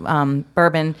Reserve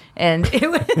bourbon, and it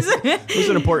was It was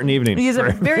an important evening. it was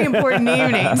a very important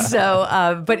evening.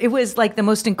 So, but it was like the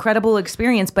most incredible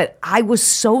experience. But I was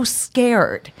so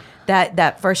scared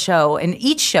that first show and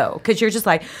each show because you're just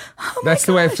like, oh my That's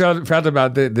the way I gosh. felt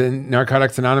about the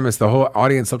Narcotics Anonymous. The whole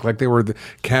audience looked like they were the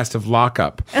cast of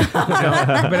Lockup. But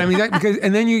I mean,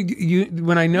 and then you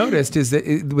when I noticed is that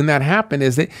when that happened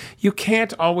is that you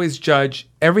can't always judge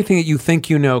everything that you think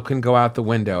you know can go out the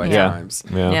window at Yeah. times.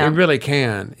 Yeah. Yeah. It really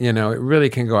can. It really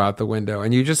can go out the window,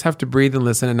 and you just have to breathe and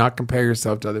listen and not compare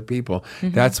yourself to other people.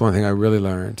 That's one thing I really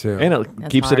learned too. And it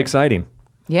keeps hard. it exciting.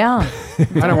 Yeah.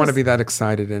 I don't want to be that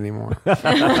excited anymore.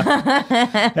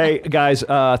 Hey guys,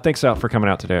 thanks out for coming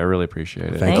out today. I really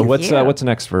appreciate it. Thank you. What's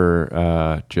next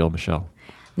for Jill Michelle?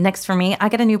 Next for me, I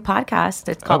got a new podcast.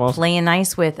 It's called awesome. Playing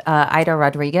Nice with Ida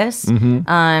Rodriguez.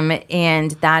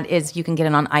 And that is, you can get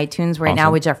it on iTunes right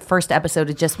now, which our first episode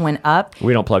it just went up.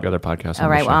 We don't plug other podcasts. All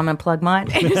right, well, I'm going to plug mine.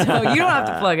 So you don't have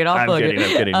to plug it. I'll plug it.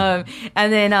 I'm kidding.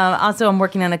 And then also I'm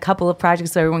working on a couple of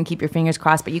projects, so everyone keep your fingers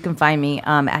crossed. But you can find me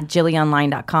at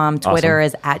jillionline.com. Twitter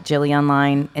is at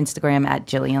jillionline. Instagram at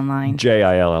jillionline.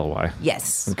 Jilly.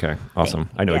 Yes. Okay, awesome.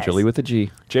 I know Yes. Jilly with a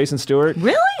G. Jason Stewart.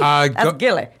 Really? That's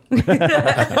Gilly.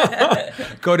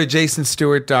 Go to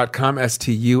jasonstewart.com,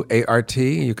 Stuart.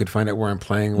 You can find out where I'm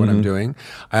playing, what I'm doing.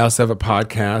 I also have a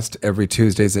podcast every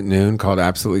Tuesdays at noon called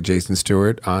Absolutely Jason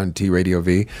Stewart on T Radio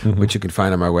V, which you can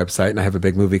find on my website. And I have a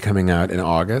big movie coming out in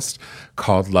August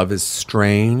called Love is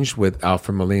Strange with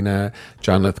Alfred Molina,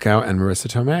 John Lithgow, and Marissa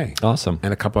Tomei. Awesome.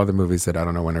 And a couple other movies that I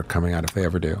don't know when they're coming out, if they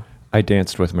ever do. I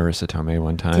danced with Marissa Tomei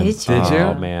one time. Did you? Did you?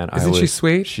 Oh man, Isn't she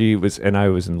sweet? She was, and I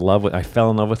was in love with. I fell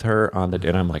in love with her on the.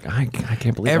 And I'm like, I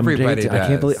can't believe Everybody I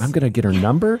can't believe does. I'm gonna get her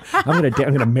number. I'm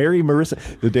gonna marry Marissa.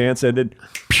 The dance ended.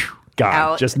 Pew, God,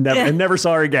 Out. just never and never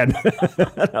saw her again.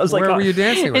 I was like, Where were you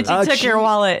dancing with? And she took your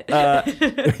wallet. Damn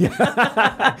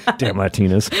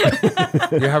Latinas.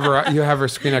 You have her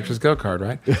Screen Actors Go card,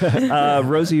 right?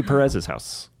 Rosie Perez's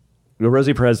house.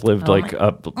 Rosie Perez lived like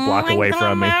a block away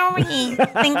from me.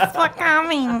 Thanks for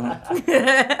coming.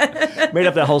 Made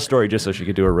up that whole story just so she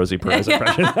could do a Rosie Perez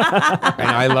impression. And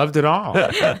I loved it all.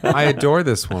 I adore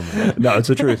this woman. No, it's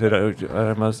the truth.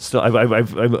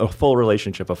 I've a full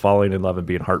relationship of falling in love and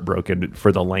being heartbroken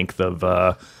for the length of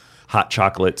Hot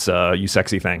Chocolate's You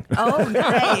Sexy Thing. Oh,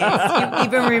 nice. You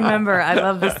even remember. I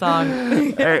love the song.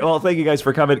 All right, well, thank you guys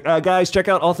for coming. Guys, check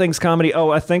out All Things Comedy.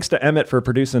 Oh, thanks to Emmett for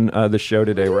producing the show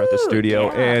today. We're at the studio.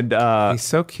 And He's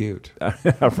so cute.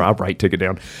 I'll write, take it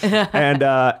down. And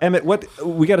Emmett,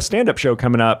 we got a stand-up show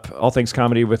coming up, All Things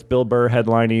Comedy with Bill Burr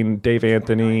headlining, Dave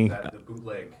Anthony.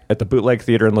 At the Bootleg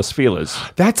Theater in Los Feliz.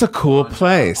 That's a cool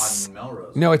place.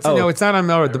 No, it's not on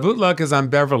Melrose. The Bootleg is on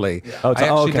Beverly. Oh, it's- I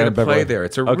actually okay, did a Beverly. play there.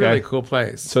 It's a Okay. really cool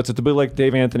place. So it's at the Bootleg.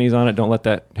 Dave Anthony's on it. Don't let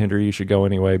that hinder you. You should go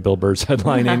anyway. Bill Burr's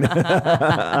headlining.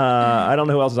 I don't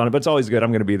know who else is on it, but it's always good.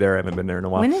 I'm going to be there. I haven't been there in a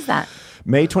while. When is that?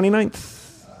 May 29th?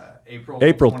 April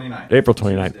 29th. April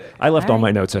 29th. Tuesday. I left all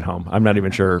my notes at home. I'm not even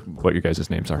sure what your guys'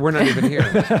 names are. We're not even here.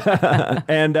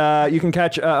 And you can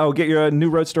get your new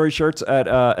Road Story shirts at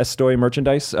Estoy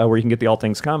Merchandise, where you can get the All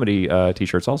Things Comedy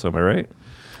t-shirts also. Am I right?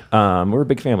 We're a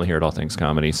big family here at All Things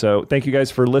Comedy. So thank you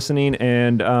guys for listening.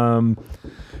 And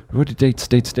what are dates?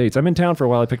 I'm in town for a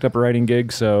while. I picked up a writing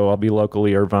gig, so I'll be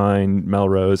locally Irvine,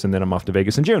 Melrose, and then I'm off to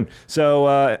Vegas in June.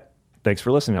 So thanks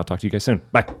for listening. I'll talk to you guys soon.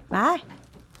 Bye. Bye.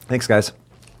 Thanks, guys.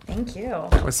 Thank you.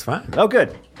 It was fun. Oh,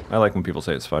 good. I like when people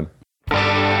say it's fun. You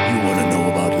want to know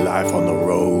about life on the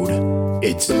road?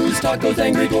 It's booze, tacos,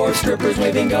 angry dwarfs, strippers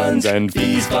waving guns, and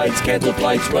fees, fights, canceled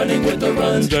flights, running with the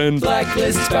runs, and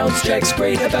blacklists, bounce checks,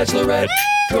 great a bachelorette.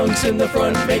 Drunks in the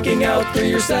front making out through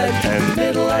your set, and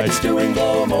middle acts doing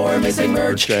blow more, missing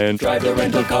merch, and drive the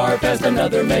rental car past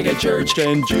another mega church,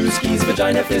 and juice keys,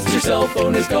 vagina fist, your cell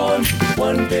phone is gone.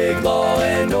 One big Law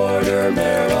and Order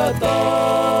marathon.